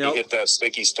 Yep. He hit that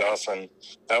sticky stuff, and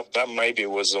that maybe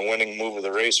was the winning move of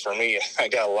the race for me. I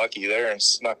got lucky there and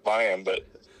snuck by him, but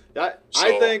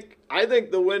I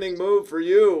think the winning move for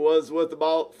you was with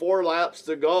about 4 laps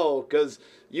to go, because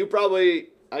you probably.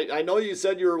 I know you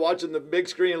said you were watching the big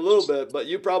screen a little bit, but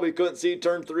you probably couldn't see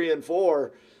turn 3 and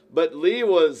 4. But Lee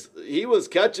was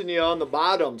catching you on the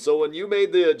bottom. So when you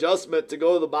made the adjustment to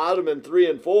go to the bottom in 3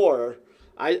 and 4,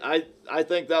 I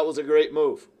think that was a great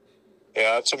move.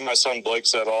 Yeah, that's what my son Blake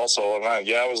said also. And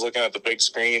I was looking at the big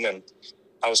screen, and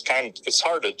I was it's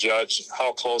hard to judge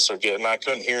how close they're getting. I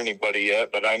couldn't hear anybody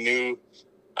yet, but I knew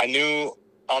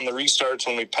on the restarts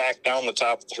when we packed down the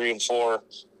top of 3 and 4,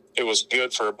 it was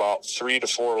good for about 3 to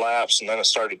 4 laps, and then it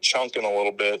started chunking a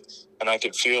little bit, and I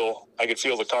could feel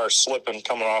the car slipping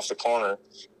coming off the corner.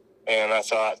 And I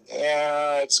thought,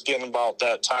 it's getting about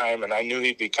that time, and I knew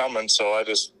he'd be coming, so I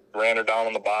just ran her down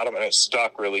on the bottom, and it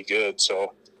stuck really good.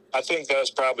 So I think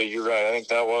that's probably, you're right. I think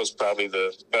that was probably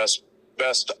the best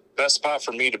spot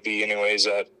for me to be, anyways.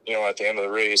 At the end of the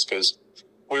race, because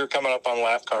we were coming up on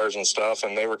lap cars and stuff,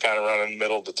 and they were kind of running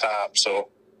middle to top. So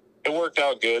it worked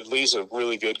out good. Lee's a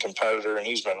really good competitor, and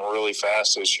he's been really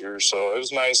fast this year. So it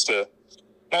was nice to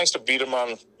beat him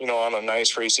on, on a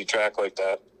nice racy track like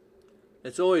that.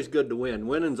 It's always good to win.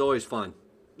 Winning's always fun.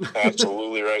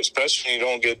 Absolutely right. Especially when you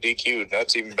don't get DQ'd.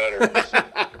 That's even better.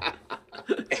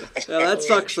 Yeah, that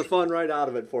sucks the fun right out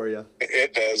of it for you.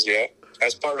 It does, yeah.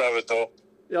 That's part of it, though.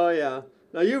 Oh, yeah.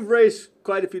 Now, you've raced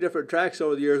quite a few different tracks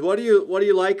over the years. What do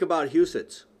you like about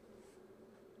Huset's?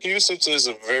 Huset's is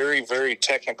a very, very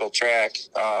technical track.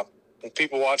 When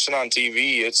people watch it on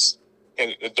TV,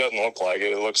 it doesn't look like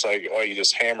it. It looks like, you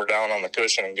just hammer down on the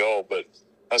cushion and go. But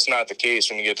that's not the case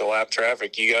when you get to lap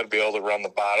traffic. You got to be able to run the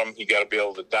bottom. You got to be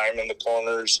able to diamond the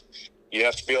corners. You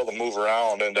have to be able to move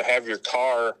around. And to have your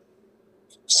car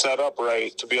set up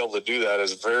right to be able to do that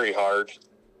is very hard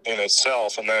in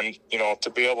itself. And then, to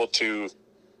be able to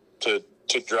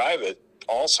drive it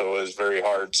also is very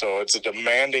hard. So it's a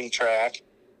demanding track.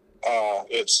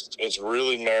 It's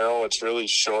really narrow. It's really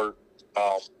short.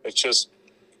 It's just,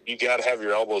 you got to have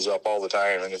your elbows up all the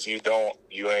time. And if you don't,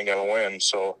 you ain't going to win.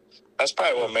 So that's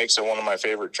probably what makes it one of my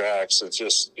favorite tracks.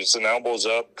 It's an elbows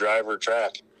up driver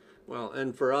track. Well,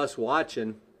 and for us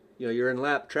watching, you're in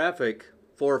lap traffic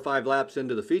 4 or 5 laps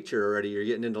into the feature already. You're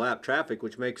getting into lap traffic,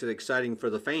 which makes it exciting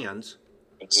for the fans.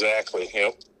 Exactly.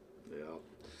 Yep.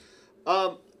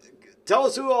 Yeah. Tell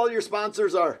us who all your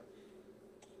sponsors are.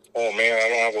 Oh man, I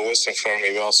don't have a list in front of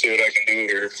me, but I'll see what I can do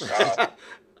here.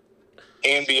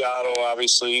 A&B Auto,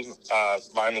 obviously,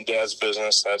 mine and Dad's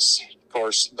business. That's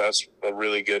a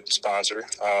really good sponsor.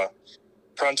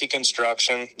 Prunty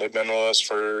Construction, they've been with us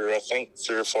for, I think,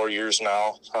 3 or 4 years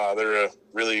now. They're a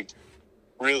really,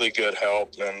 really good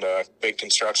help, and a big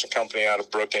construction company out of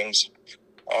Brookings.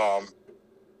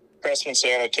 Cressman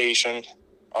Sanitation,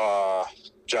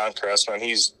 John Cressman,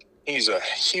 he's a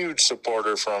huge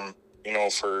supporter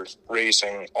for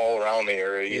racing all around the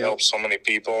area. He helps so many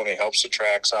people, and he helps the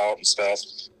tracks out and stuff.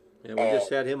 Yeah, we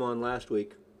just had him on last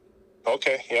week.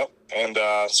 Okay, yep. And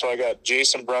so I got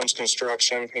Jason Bruns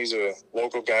Construction. He's a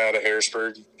local guy out of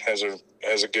Harrisburg, has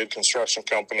a good construction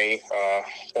company,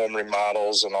 home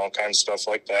remodels and all kinds of stuff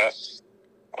like that.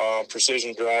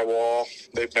 Precision Drywall,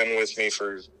 they've been with me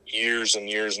for years and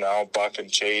years now, Buck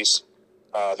and Chase.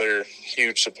 They're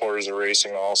huge supporters of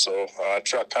racing also.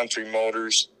 Truck Country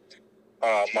Motors,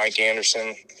 Mike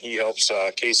Anderson, he helps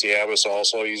Casey Abbas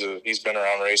also. He's been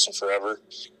around racing forever.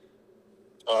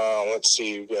 Let's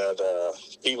see, we got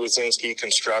Pete Wazinski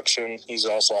Construction. He's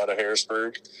also out of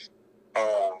Harrisburg.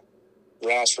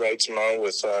 Ross Reitzma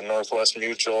with Northwest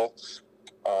Mutual.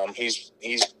 He's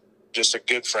just a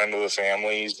good friend of the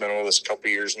family. He's been with us a couple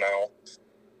years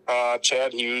now.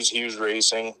 Chad Hughes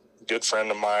Racing, good friend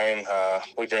of mine.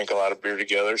 We drink a lot of beer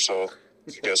together, so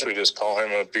I guess we just call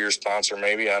him a beer sponsor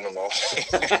maybe. I don't know.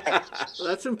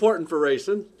 That's important for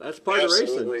racing. That's part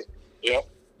Absolutely. of racing. Yep.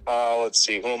 Let's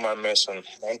see, who am I missing?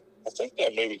 I think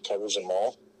that maybe covers them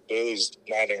all. Bailey's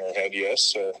nodding her head yes.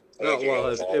 So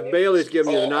if Bailey's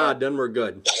giving you the nod, then we're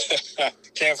good.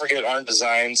 Can't forget Arndt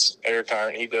Designs, Eric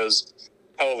Arndt. He does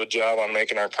a hell of a job on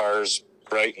making our cars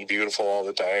bright and beautiful all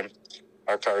the time.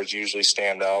 Our cars usually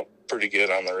stand out pretty good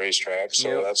on the racetrack,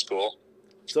 so That's cool.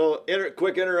 So,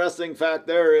 quick interesting fact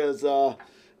there is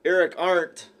Eric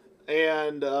Arndt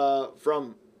and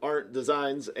from Arndt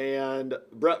Designs and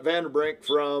Brett Vanderbrink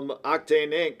from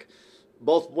Octane Inc.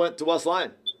 both went to West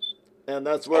Line, and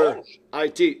that's where I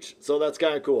teach. So that's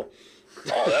kind of cool.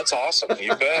 Oh, that's awesome!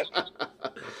 You bet.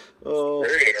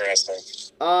 Very interesting.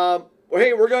 Well,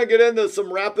 hey, we're gonna get into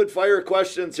some rapid fire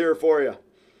questions here for you.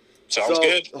 Sounds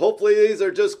good. Hopefully these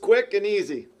are just quick and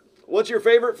easy. What's your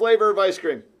favorite flavor of ice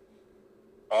cream?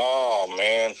 Oh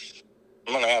man,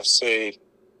 I'm gonna have to say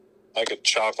like a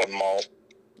chocolate malt.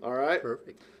 All right.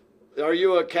 Perfect. Are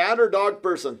you a cat or dog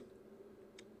person?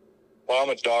 Well, I'm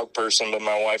a dog person, but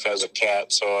my wife has a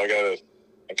cat, so I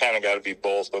kind of gotta be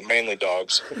both, but mainly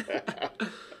dogs.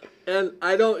 And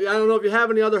I don't know if you have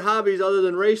any other hobbies other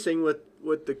than racing.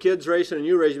 With the kids racing and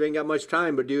you racing, you ain't got much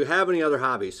time. But do you have any other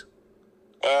hobbies?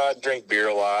 I drink beer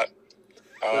a lot.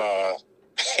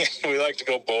 We like to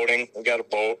go boating. We got a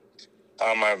boat.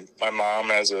 My mom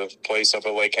has a place up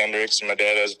at Lake Hendricks, and my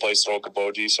dad has a place at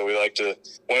Okoboji. So we like to,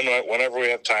 whenever we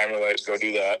have time, we like to go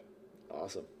do that.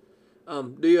 Awesome.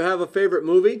 Do you have a favorite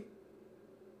movie?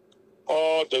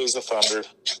 Oh, Days of Thunder.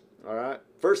 All right.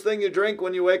 First thing you drink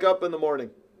when you wake up in the morning?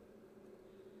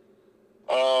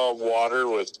 Water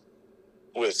with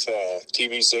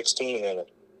TV16 in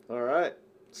it. All right.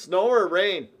 Snow or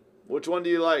rain? Which one do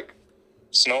you like?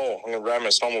 Snow. I'm going to ride my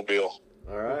snowmobile.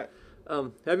 All right.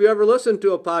 Have you ever listened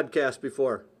to a podcast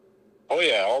before? Oh,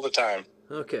 yeah, all the time.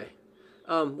 Okay.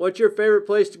 What's your favorite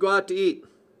place to go out to eat?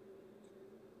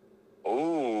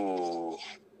 Ooh,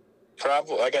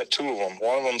 probably. I got two of them.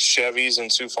 One of them's Chevy's in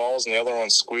Sioux Falls, and the other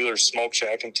one's Squealer's Smoke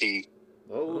Shack and Tea.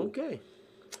 Oh, okay.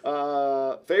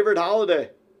 Favorite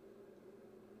holiday?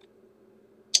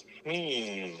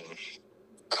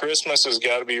 Christmas has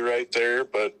got to be right there,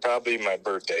 but probably my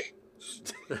birthday.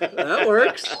 That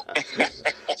works.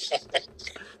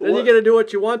 Then you get to do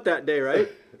what you want that day, right?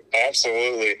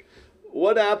 Absolutely.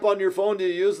 What app on your phone do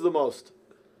you use the most?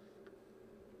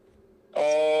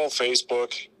 Oh,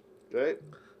 Facebook. Okay.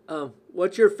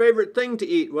 What's your favorite thing to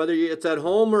eat, whether it's at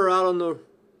home or out on the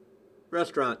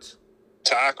restaurants?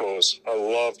 Tacos. I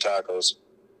love tacos.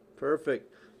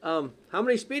 Perfect. How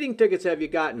many speeding tickets have you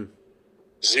gotten?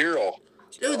 0.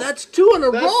 Dude, that's 2 in a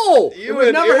row.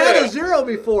 We've never had a 0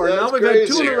 before. That's now we've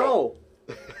crazy. had 2 in a row.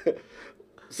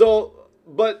 So,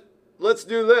 but let's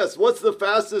do this. What's the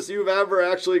fastest you've ever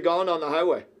actually gone on the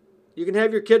highway? You can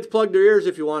have your kids plug their ears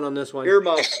if you want on this one.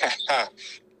 Earmuffs.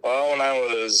 Well, when I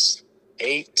was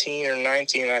 18 or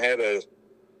 19, I had a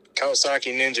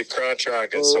Kawasaki Ninja crotch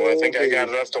rocket, so I think I got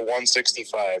it up to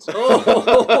 165.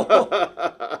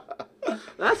 Oh.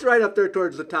 That's right up there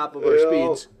towards the top of our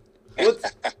speeds.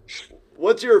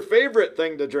 What's your favorite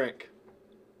thing to drink?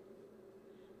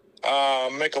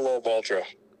 Michelob Ultra.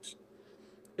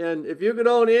 And if you could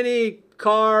own any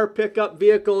car, pickup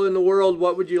vehicle in the world,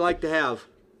 what would you like to have?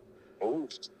 Ooh,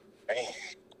 man.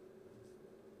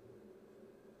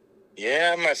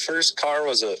 Yeah, my first car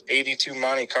was a 82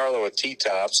 Monte Carlo with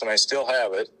T-tops, and I still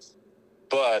have it.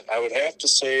 But I would have to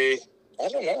say, I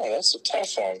don't know, that's a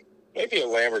tough one. Maybe a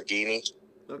Lamborghini.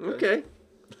 Okay.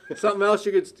 Something else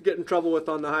you could get in trouble with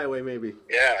on the highway, maybe.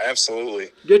 Yeah,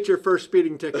 absolutely. Get your first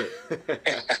speeding ticket.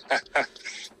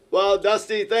 Well,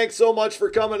 Dusty, thanks so much for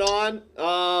coming on.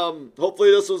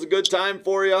 Hopefully this was a good time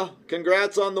for you.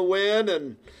 Congrats on the win,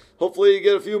 and hopefully you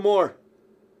get a few more.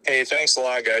 Hey, thanks a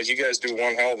lot, guys. You guys do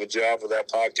one hell of a job with that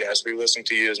podcast. We listen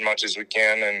to you as much as we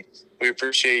can, and we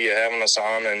appreciate you having us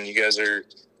on. And you guys you're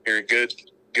a good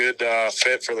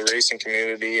fit for the racing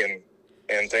community, and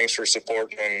thanks for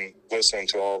supporting and listening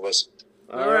to all of us.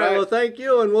 All right. Well, thank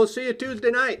you, and we'll see you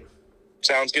Tuesday night.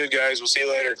 Sounds good, guys. We'll see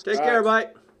you later. Take care. Bye.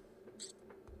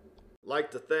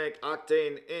 Like to thank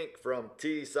Octane Inc. from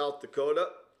T, South Dakota.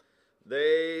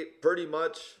 They pretty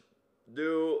much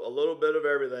do a little bit of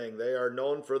everything. They are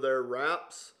known for their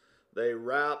wraps. They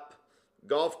wrap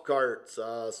golf carts,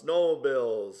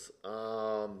 snowmobiles,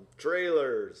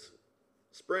 trailers,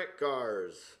 sprint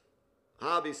cars,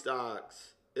 hobby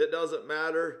stocks. It doesn't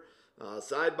matter.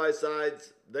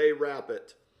 Side-by-sides, they wrap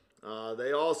it.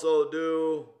 They also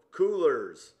do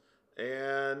coolers,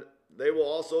 and they will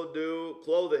also do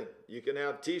clothing. You can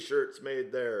have t-shirts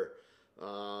made there.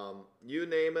 You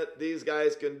name it, these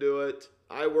guys can do it.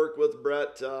 I work with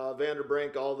Brett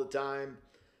Vanderbrink all the time.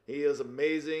 He is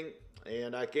amazing,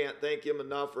 and I can't thank him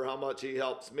enough for how much he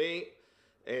helps me.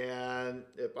 And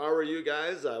if I were you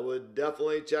guys, I would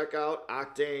definitely check out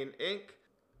Octane Inc.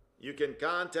 You can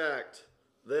contact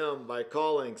them by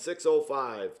calling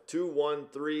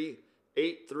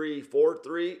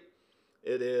 605-213-8343.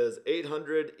 It is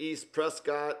 800 East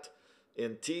Prescott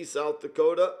in T, South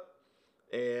Dakota.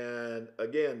 And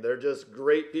again, they're just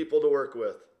great people to work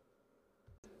with.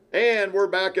 And we're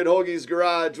back at Hoagie's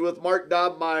Garage with Mark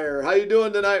Dobmeier. How you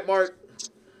doing tonight, Mark?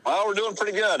 Well, we're doing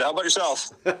pretty good. How about yourself?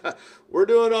 We're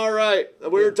doing all right.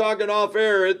 We were talking off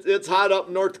air. It's hot up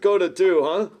in North Dakota too,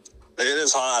 huh? It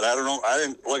is hot. I don't know. I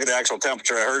didn't look at the actual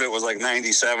temperature. I heard it was like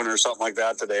 97 or something like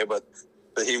that today, but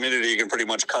the humidity, you can pretty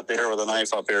much cut the air with a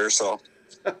knife up here. So,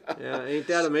 yeah, ain't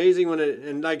that amazing when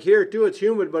and like here too, it's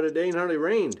humid, but it ain't hardly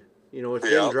rained. You know, it's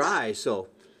been dry, so.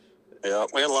 Yeah,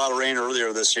 we had a lot of rain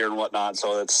earlier this year and whatnot,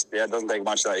 so it doesn't take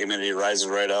much of that humidity. It rises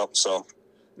right up, so.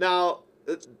 Now,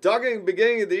 talking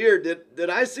beginning of the year, did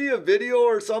I see a video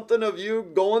or something of you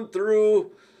going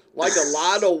through like a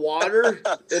lot of water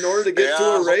in order to get to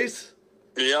a race?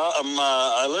 Yeah,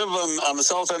 I live on the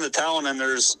south end of town, and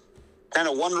there's kind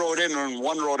of one road in and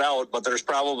one road out, but there's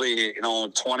probably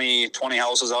 20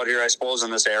 houses out here, I suppose,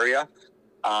 in this area.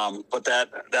 But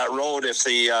that road, if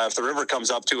the river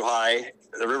comes up too high,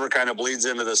 the river kind of bleeds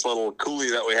into this little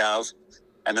coulee that we have,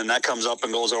 and then that comes up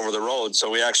and goes over the road. So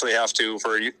we actually have to,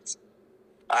 you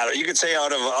could say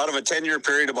out of a 10-year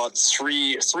period, about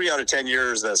three out of 10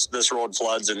 years, this road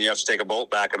floods, and you have to take a boat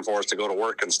back and forth to go to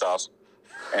work and stuff.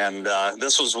 And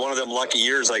this was one of them lucky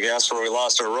years, I guess, where we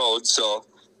lost our road. So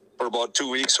for about 2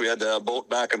 weeks, we had to boat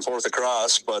back and forth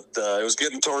across. But it was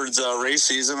getting towards race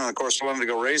season, and of course, we wanted to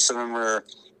go racing, and we're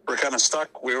kind of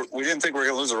stuck. We didn't think we were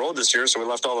going to lose the road this year, so we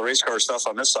left all the race car stuff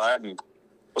on this side, and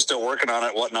was still working on it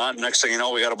and whatnot. And next thing you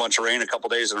know, we got a bunch of rain a couple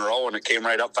days in a row, and it came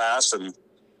right up fast, and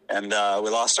we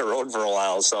lost our road for a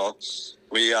while. So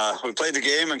we played the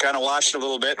game and kind of watched it a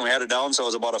little bit, and we had it down, so it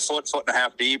was about a foot and a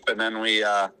half deep, and then we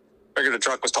figured the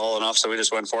truck was tall enough, so we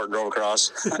just went for it and drove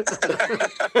across.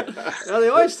 Now, they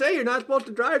always say you're not supposed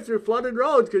to drive through flooded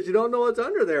roads because you don't know what's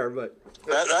under there, but...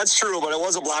 That's true, but it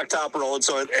was a blacktop road,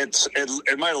 so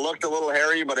it might have looked a little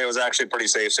hairy, but it was actually a pretty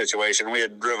safe situation. We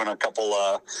had driven a couple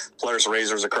Polaris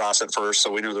Razors across it first, so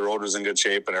we knew the road was in good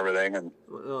shape and everything. And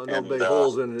no big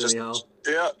holes in it anyhow.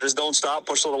 Yeah, just don't stop,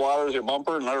 push a little water with your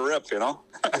bumper, and let it rip, Yeah.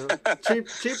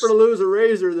 Cheaper to lose a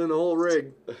Razor than the whole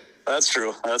rig. That's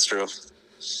true.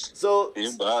 So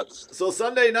you bet. So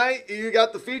Sunday night, you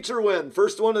got the feature win,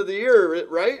 first one of the year,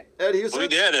 right? At Huset? We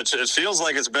did. It feels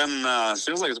like it's been a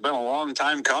long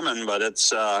time coming, but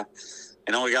it's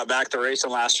we got back to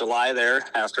racing last July there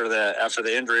after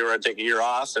the injury. We had to take a year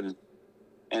off, and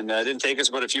it didn't take us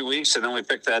but a few weeks, and then we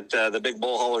picked the big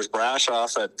bull haulers brash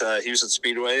off at Huset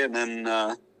Speedway, and then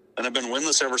I've been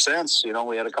winless ever since.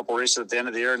 We had a couple races at the end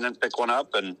of the year, and then picked one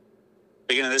up, and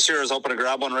beginning of this year, I was hoping to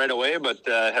grab one right away, but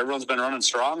everyone's been running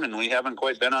strong, and we haven't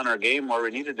quite been on our game where we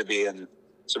needed to be. And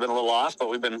it's been a little off, but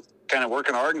we've been kind of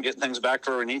working hard and getting things back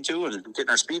to where we need to and getting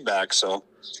our speed back. So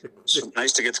it's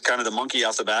nice to get kind of the monkey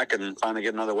off the back and finally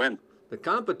get another win. The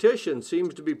competition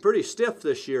seems to be pretty stiff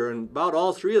this year in about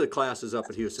all three of the classes up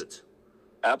at Huset's.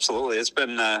 Absolutely. It's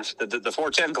been the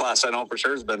 410 class, I know for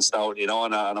sure, has been stout.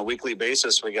 On a weekly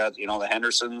basis, we got, the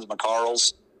Hendersons,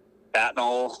 McCarls,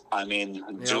 Patnell,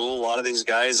 Jewel, a lot of these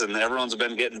guys, and everyone's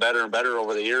been getting better and better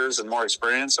over the years and more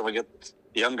experience. And we get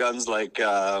young guns like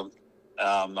Caleb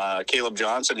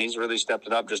Johnson. He's really stepped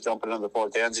it up, just jumping into the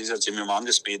 410s. He's had some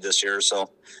humongous speed this year.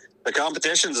 So the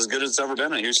competition's as good as it's ever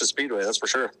been at Huset Speedway, that's for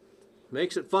sure.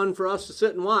 Makes it fun for us to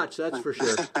sit and watch, that's for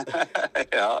sure.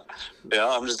 Yeah,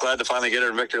 I'm just glad to finally get her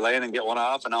in victory lane and get one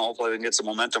off, and now hopefully we can get some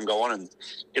momentum going and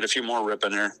get a few more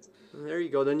ripping here. There you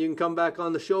go. Then you can come back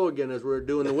on the show again as we're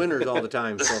doing the winners all the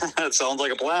time. So. That sounds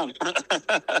like a plan.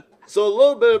 So a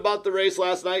little bit about the race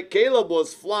last night. Caleb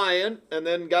was flying and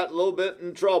then got a little bit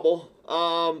in trouble.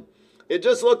 It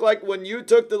just looked like when you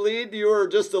took the lead, you were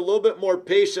just a little bit more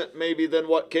patient maybe than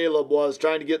what Caleb was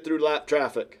trying to get through lap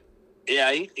traffic.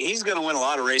 Yeah, he's going to win a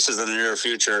lot of races in the near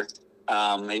future.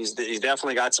 He's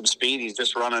definitely got some speed. He's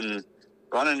just running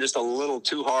just a little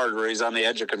too hard where he's on the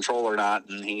edge of control or not,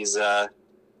 and he's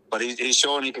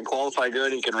showing he can qualify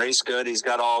good. He can race good. He's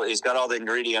got all the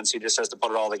ingredients. He just has to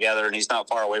put it all together, and he's not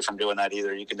far away from doing that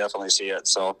either. You can definitely see it.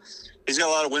 So he's got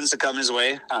a lot of wins to come his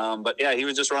way. But yeah, he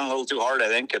was just running a little too hard, I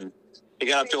think, and he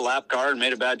got up to a lap car and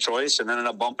made a bad choice, and ended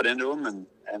up bumping into him,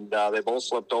 and they both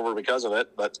flipped over because of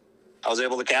it. But I was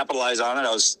able to capitalize on it.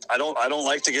 I don't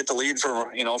like to get the lead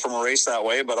from a race that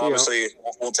way, but obviously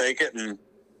we'll take it and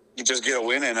you just get a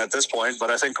win in at this point.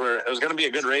 But I think it was going to be a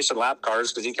good race in lap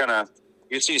cars because you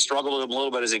could see he struggled with him a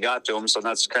little bit as he got to him. So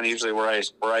that's kind of usually where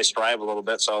I strive a little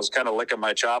bit. So I was kind of licking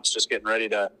my chops, just getting ready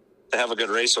to have a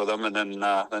good race with him. And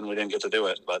then we didn't get to do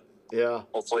it, but yeah,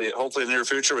 hopefully in the near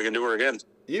future, we can do her again.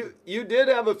 You did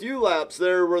have a few laps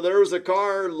there where there was a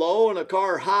car low and a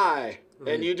car high.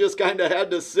 And you just kind of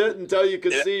had to sit until you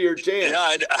could see your chance.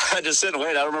 Yeah, I just sit and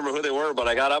wait. I don't remember who they were, but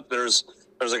I got up. There's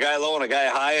a guy low and a guy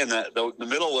high, and the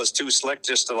middle was too slick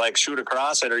just to shoot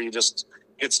across it, or you just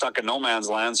get stuck in no man's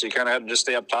land. So you kind of had to just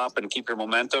stay up top and keep your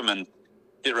momentum and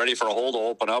get ready for a hole to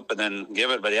open up and then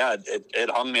give it. But yeah, it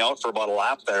hung me out for about a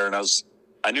lap there, and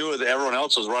I knew that everyone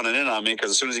else was running in on me because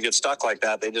as soon as you get stuck like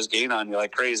that, they just gain on you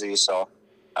like crazy. So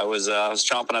I was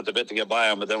chomping at the bit to get by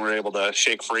them, but then we were able to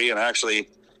shake free and actually.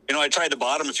 I tried the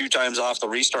bottom a few times off the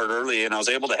restart early, and I was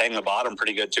able to hang the bottom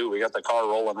pretty good, too. We got the car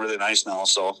rolling really nice now,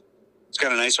 so it's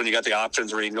kind of nice when you got the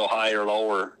options where you can go high or low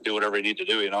or do whatever you need to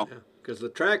do, Because the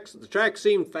track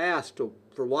seemed fast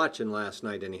for watching last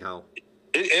night anyhow.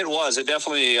 It was. It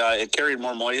definitely it carried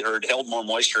more moisture, or it held more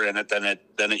moisture in it than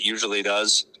it usually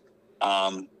does.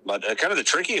 But kind of the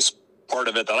trickiest part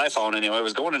of it that I found anyway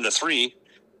was going into 3.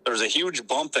 There was a huge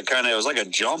bump that it was like a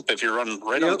jump. If you're running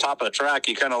right on top of the track,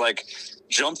 you kind of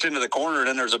jumped into the corner, and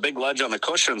then there's a big ledge on the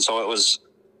cushion. So it was,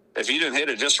 if you didn't hit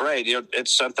it just right, it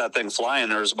sent that thing flying.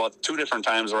 There was about 2 different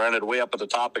times where I ended way up at the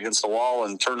top against the wall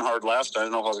and turned hard left. I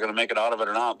didn't know if I was going to make it out of it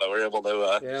or not, but we were able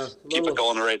to keep it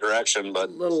going the right direction.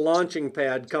 But little launching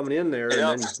pad coming in there.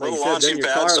 Yeah, and then, little launching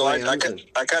pad. So I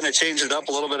kind of changed it up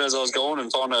a little bit as I was going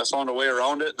and found a way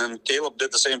around it. And then Caleb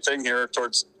did the same thing here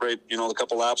towards a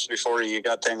couple laps before he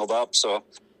got tangled up. So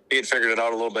he had figured it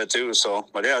out a little bit too. So,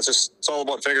 but yeah, it's all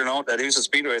about figuring out at Huset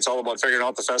Speedway. It's all about figuring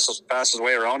out the fastest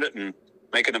way around it and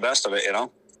making the best of it,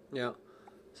 Yeah.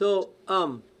 So,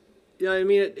 Yeah, I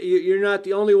mean, you're not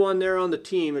the only one there on the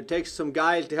team. It takes some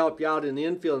guys to help you out in the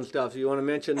infield and stuff. So you want to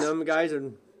mention them guys?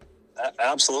 And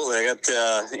absolutely, I got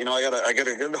I got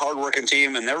a good, hardworking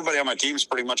team, and everybody on my team is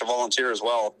pretty much a volunteer as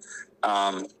well.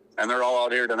 And they're all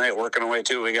out here tonight working away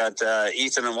too. We got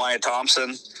Ethan and Wyatt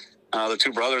Thompson, the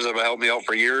two brothers that have helped me out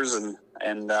for years, and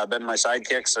been my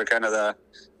sidekicks. They're kind of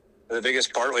the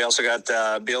biggest part. We also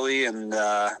got Billy, and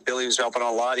Billy who's helping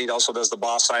out a lot. He also does the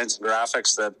boss signs and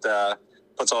graphics that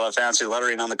puts all that fancy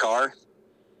lettering on the car.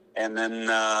 And then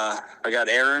I got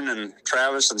Aaron and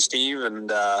Travis and Steve, and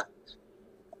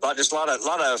just a lot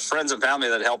of friends and family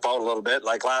that help out a little bit.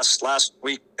 Like last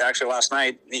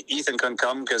night, Ethan couldn't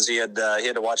come because he had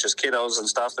to watch his kiddos and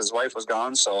stuff. His wife was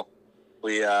gone, so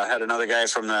we had another guy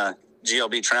from the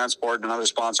GLB Transport, another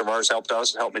sponsor of ours, helped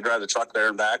me drive the truck there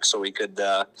and back, so we could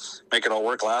make it all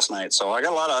work last night. So I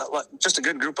got just a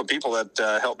good group of people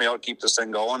that help me out, keep this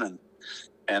thing going,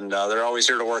 and they're always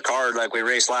here to work hard. Like we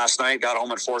raced last night, got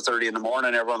home at 4:30 in the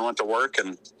morning. Everyone went to work,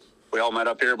 and we all met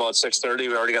up here about 6:30.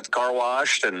 We already got the car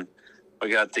washed, and we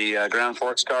got the Grand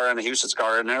Forks car and the Huset's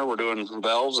car in there. We're doing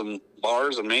valves and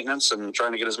bars and maintenance and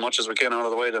trying to get as much as we can out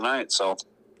of the way tonight. So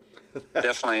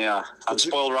definitely, I'm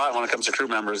spoiled rotten when it comes to crew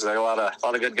members. I got a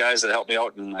lot of good guys that help me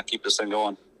out and keep this thing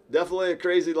going. Definitely a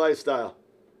crazy lifestyle.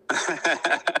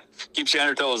 Keeps you on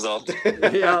your toes, though.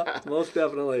 Yeah, most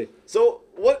definitely. So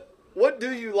what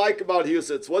do you like about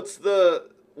Huset's? What's the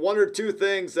one or two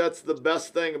things that's the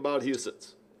best thing about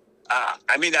Huset's?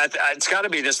 I mean, it's got to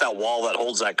be just that wall that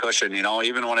holds that cushion.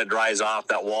 Even when it dries off,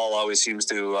 that wall always seems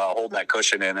to hold that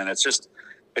cushion in, and it's just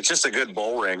a good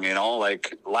bull ring.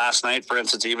 Like last night, for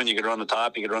instance, even you could run the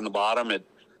top, you could run the bottom. It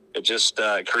just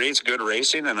creates good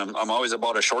racing, and I'm always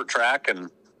about a short track, and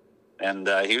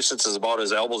Huset's is about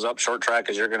as elbows up short track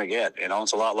as you're going to get.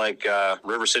 It's a lot like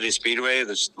River City Speedway.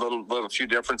 There's a few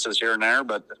differences here and there,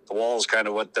 but the wall is kind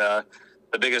of what the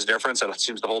biggest difference, and it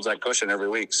seems to hold that cushion every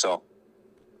week. So.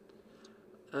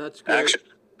 That's great.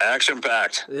 Action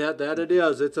packed. Yeah, that it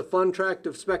is. It's a fun track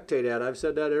to spectate at. I've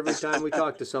said that every time we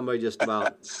talk to somebody just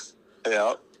about.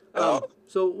 Yeah.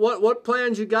 So what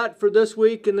plans you got for this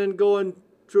week and then going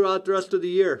throughout the rest of the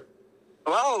year?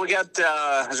 Well, we got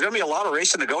there's going to be a lot of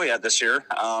racing to go yet this year.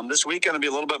 This week going to be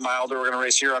a little bit milder. We're going to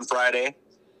race here on Friday.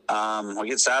 We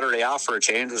get Saturday off for a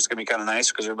change, which is going to be kind of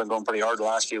nice because we've been going pretty hard the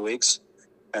last few weeks.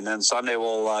 And then Sunday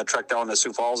we'll trek down to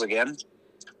Sioux Falls again.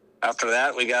 After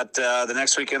that, we got the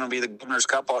next weekend will be the Governor's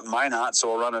Cup out in Minot,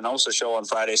 so we'll run an OSA show on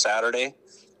Friday, Saturday,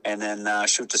 and then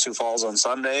shoot to Sioux Falls on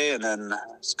Sunday, and then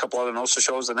a couple other OSA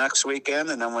shows the next weekend,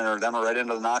 and then we're right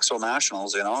into the Knoxville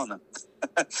Nationals, and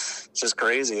it's just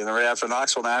crazy. And then right after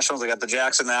Knoxville Nationals, we got the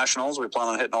Jackson Nationals. We plan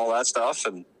on hitting all that stuff,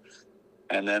 and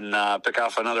then pick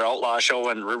off another outlaw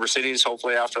show in River Cities,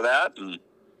 hopefully after that,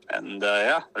 and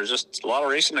there's just a lot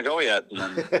of racing to go yet.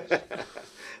 And then,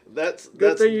 That's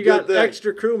good thing you got thing.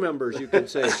 Extra crew members, you can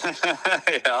say.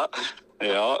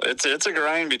 Yeah, it's a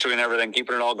grind between everything,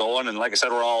 keeping it all going. And like I said,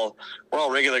 we're all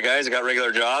regular guys that got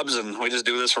regular jobs, and we just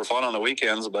do this for fun on the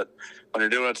weekends. But when you're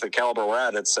doing it to the caliber we're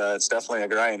at, it's definitely a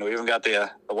grind. We even got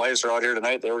the wives are out here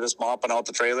tonight. They were just mopping out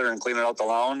the trailer and cleaning out the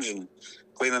lounge and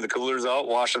cleaning the coolers out,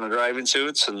 washing the driving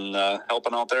suits, and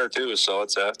helping out there too. So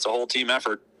it's a whole team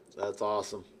effort. That's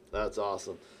awesome.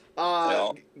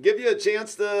 Give you a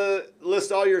chance to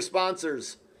list all your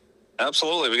sponsors.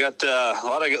 Absolutely. We got a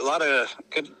lot of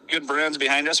good brands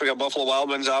behind us. We got Buffalo Wild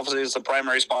Wings, obviously, as the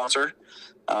primary sponsor.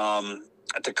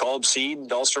 At the Colb Seed,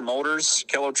 Dulster Motors,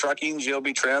 Keller Trucking,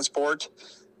 GLB Transport,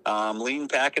 Lean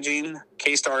Packaging,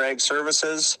 K-Star Ag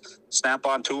Services,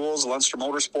 Snap-on Tools, Leinster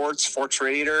Motorsports, Forks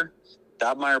Radiator,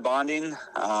 Dobmeier Bonding.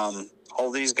 All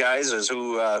these guys is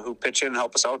who pitch in and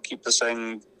help us out, keep this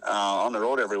thing on the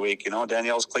road every week.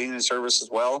 Danielle's Cleaning Service as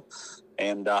well,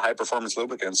 and High Performance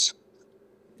Lubricants.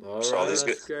 All right, so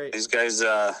these guys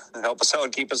help us out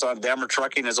and keep us on. Dammer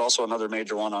Trucking is also another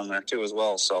major one on there too as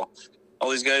well. So all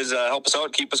these guys help us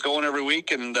out, keep us going every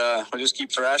week, and we just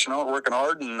keep thrashing out, working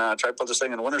hard, and try to put this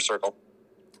thing in the winner's circle.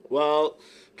 Well,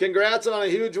 congrats on a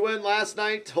huge win last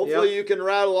night. Hopefully you can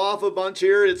rattle off a bunch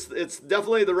here. It's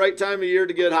definitely the right time of year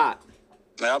to get hot.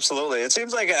 Absolutely. It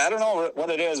seems like, I don't know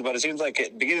what it is, but it seems like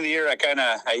at the beginning of the year, I get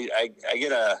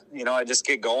I just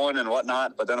get going and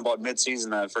whatnot. But then about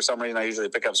mid-season, for some reason, I usually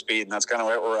pick up speed, and that's kind of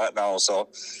where we're at now. So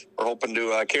we're hoping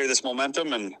to carry this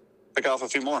momentum and pick off a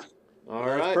few more. All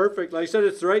right. Perfect. Like I said,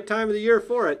 it's the right time of the year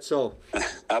for it. So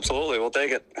absolutely. We'll take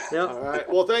it. Yeah. All right.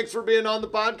 Well, thanks for being on the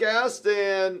podcast,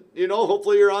 and,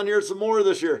 hopefully you're on here some more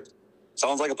this year.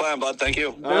 Sounds like a plan, bud. Thank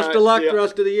you. Best of luck the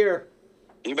rest of the year.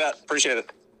 You bet. Appreciate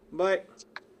it. Bye.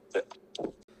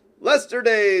 Lester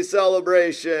Day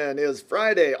celebration is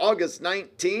Friday, August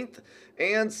 19th,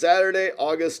 and Saturday,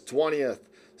 August 20th.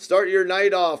 Start your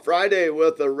night off Friday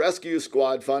with a Rescue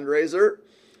Squad fundraiser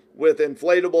with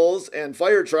inflatables and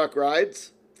fire truck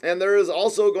rides. And there is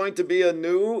also going to be a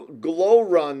new glow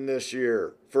run this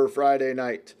year for Friday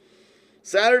night.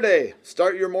 Saturday,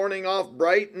 start your morning off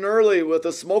bright and early with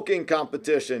a smoking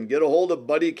competition. Get a hold of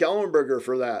Buddy Kellenberger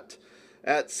for that.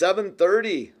 At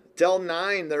 7:30 till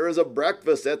 9, there is a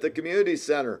breakfast at the community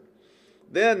center.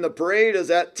 Then the parade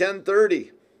is at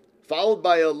 10:30, followed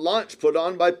by a lunch put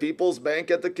on by People's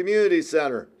Bank at the community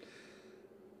center.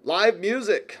 Live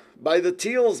music by the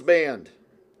Teals Band.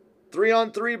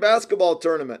 3-on-3 basketball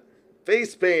tournament.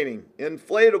 Face painting,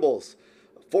 inflatables,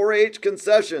 4-H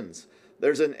concessions.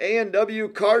 There's an A&W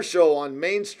car show on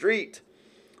Main Street.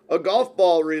 A golf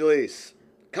ball release.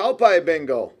 Cow pie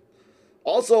bingo.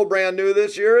 Also brand new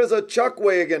this year is a chuck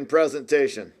wagon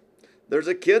presentation. There's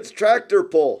a kids tractor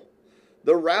pull.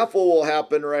 The raffle will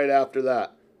happen right after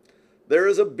that. There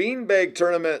is a beanbag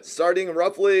tournament starting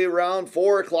roughly around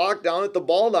 4 o'clock down at the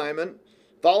Ball Diamond,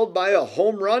 followed by a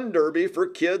home run derby for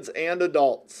kids and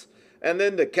adults. And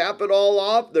then to cap it all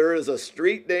off, there is a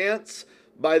street dance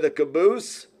by the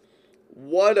Caboose.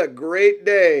 What a great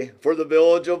day for the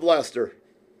village of Leicester.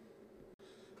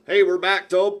 Hey, we're back,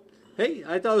 Tobe. Hey,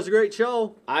 I thought it was a great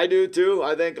show. I do too.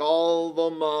 I think all of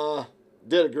them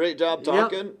did a great job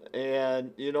talking. Yep.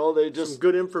 And, you know, they just... Some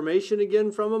good information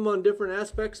again from them on different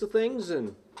aspects of things.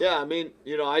 And yeah, I mean,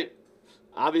 you know,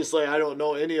 Obviously, I don't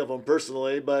know any of them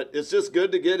personally, but it's just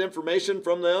good to get information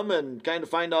from them and kind of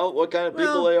find out what kind of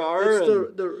people they are.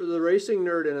 It's the racing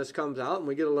nerd in us comes out, and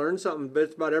we get to learn something. But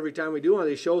it's about every time we do one of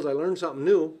these shows, I learn something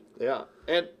new. Yeah,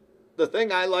 and the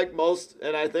thing I like most,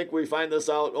 and I think we find this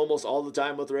out almost all the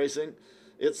time with racing,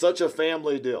 it's such a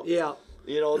family deal. Yeah.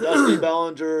 You know, Dusty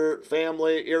Ballenger,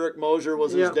 family, Eric Moser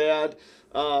was his dad.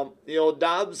 You know,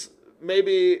 Dobbs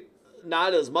maybe...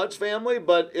 not as much family,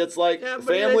 but it's like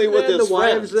family with his the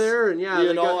friends. Wives there, and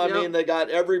you know, I mean, they got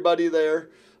everybody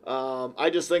there. I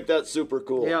just think that's super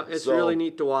cool. Yeah, it's really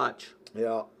neat to watch.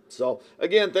 Yeah. So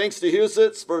again, thanks to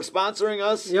Huset's for sponsoring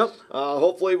us. Yep.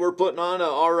 Hopefully, we're putting on an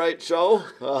all right show.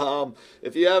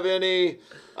 If you have any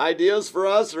ideas for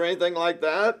us or anything like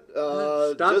that,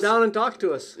 stop down and talk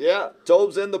to us. Yeah,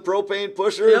 Tobe's in the propane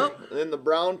pusher, in the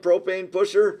brown propane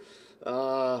pusher.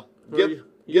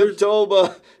 Give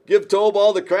Tobe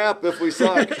all the crap if we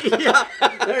suck. Yeah,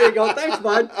 there you go. Thanks,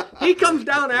 bud. He comes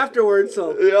down afterwards,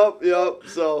 so. Yep.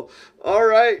 So, all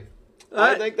right.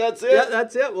 I think that's it. Yeah,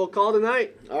 that's it. We'll call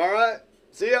tonight. All right.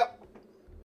 See ya.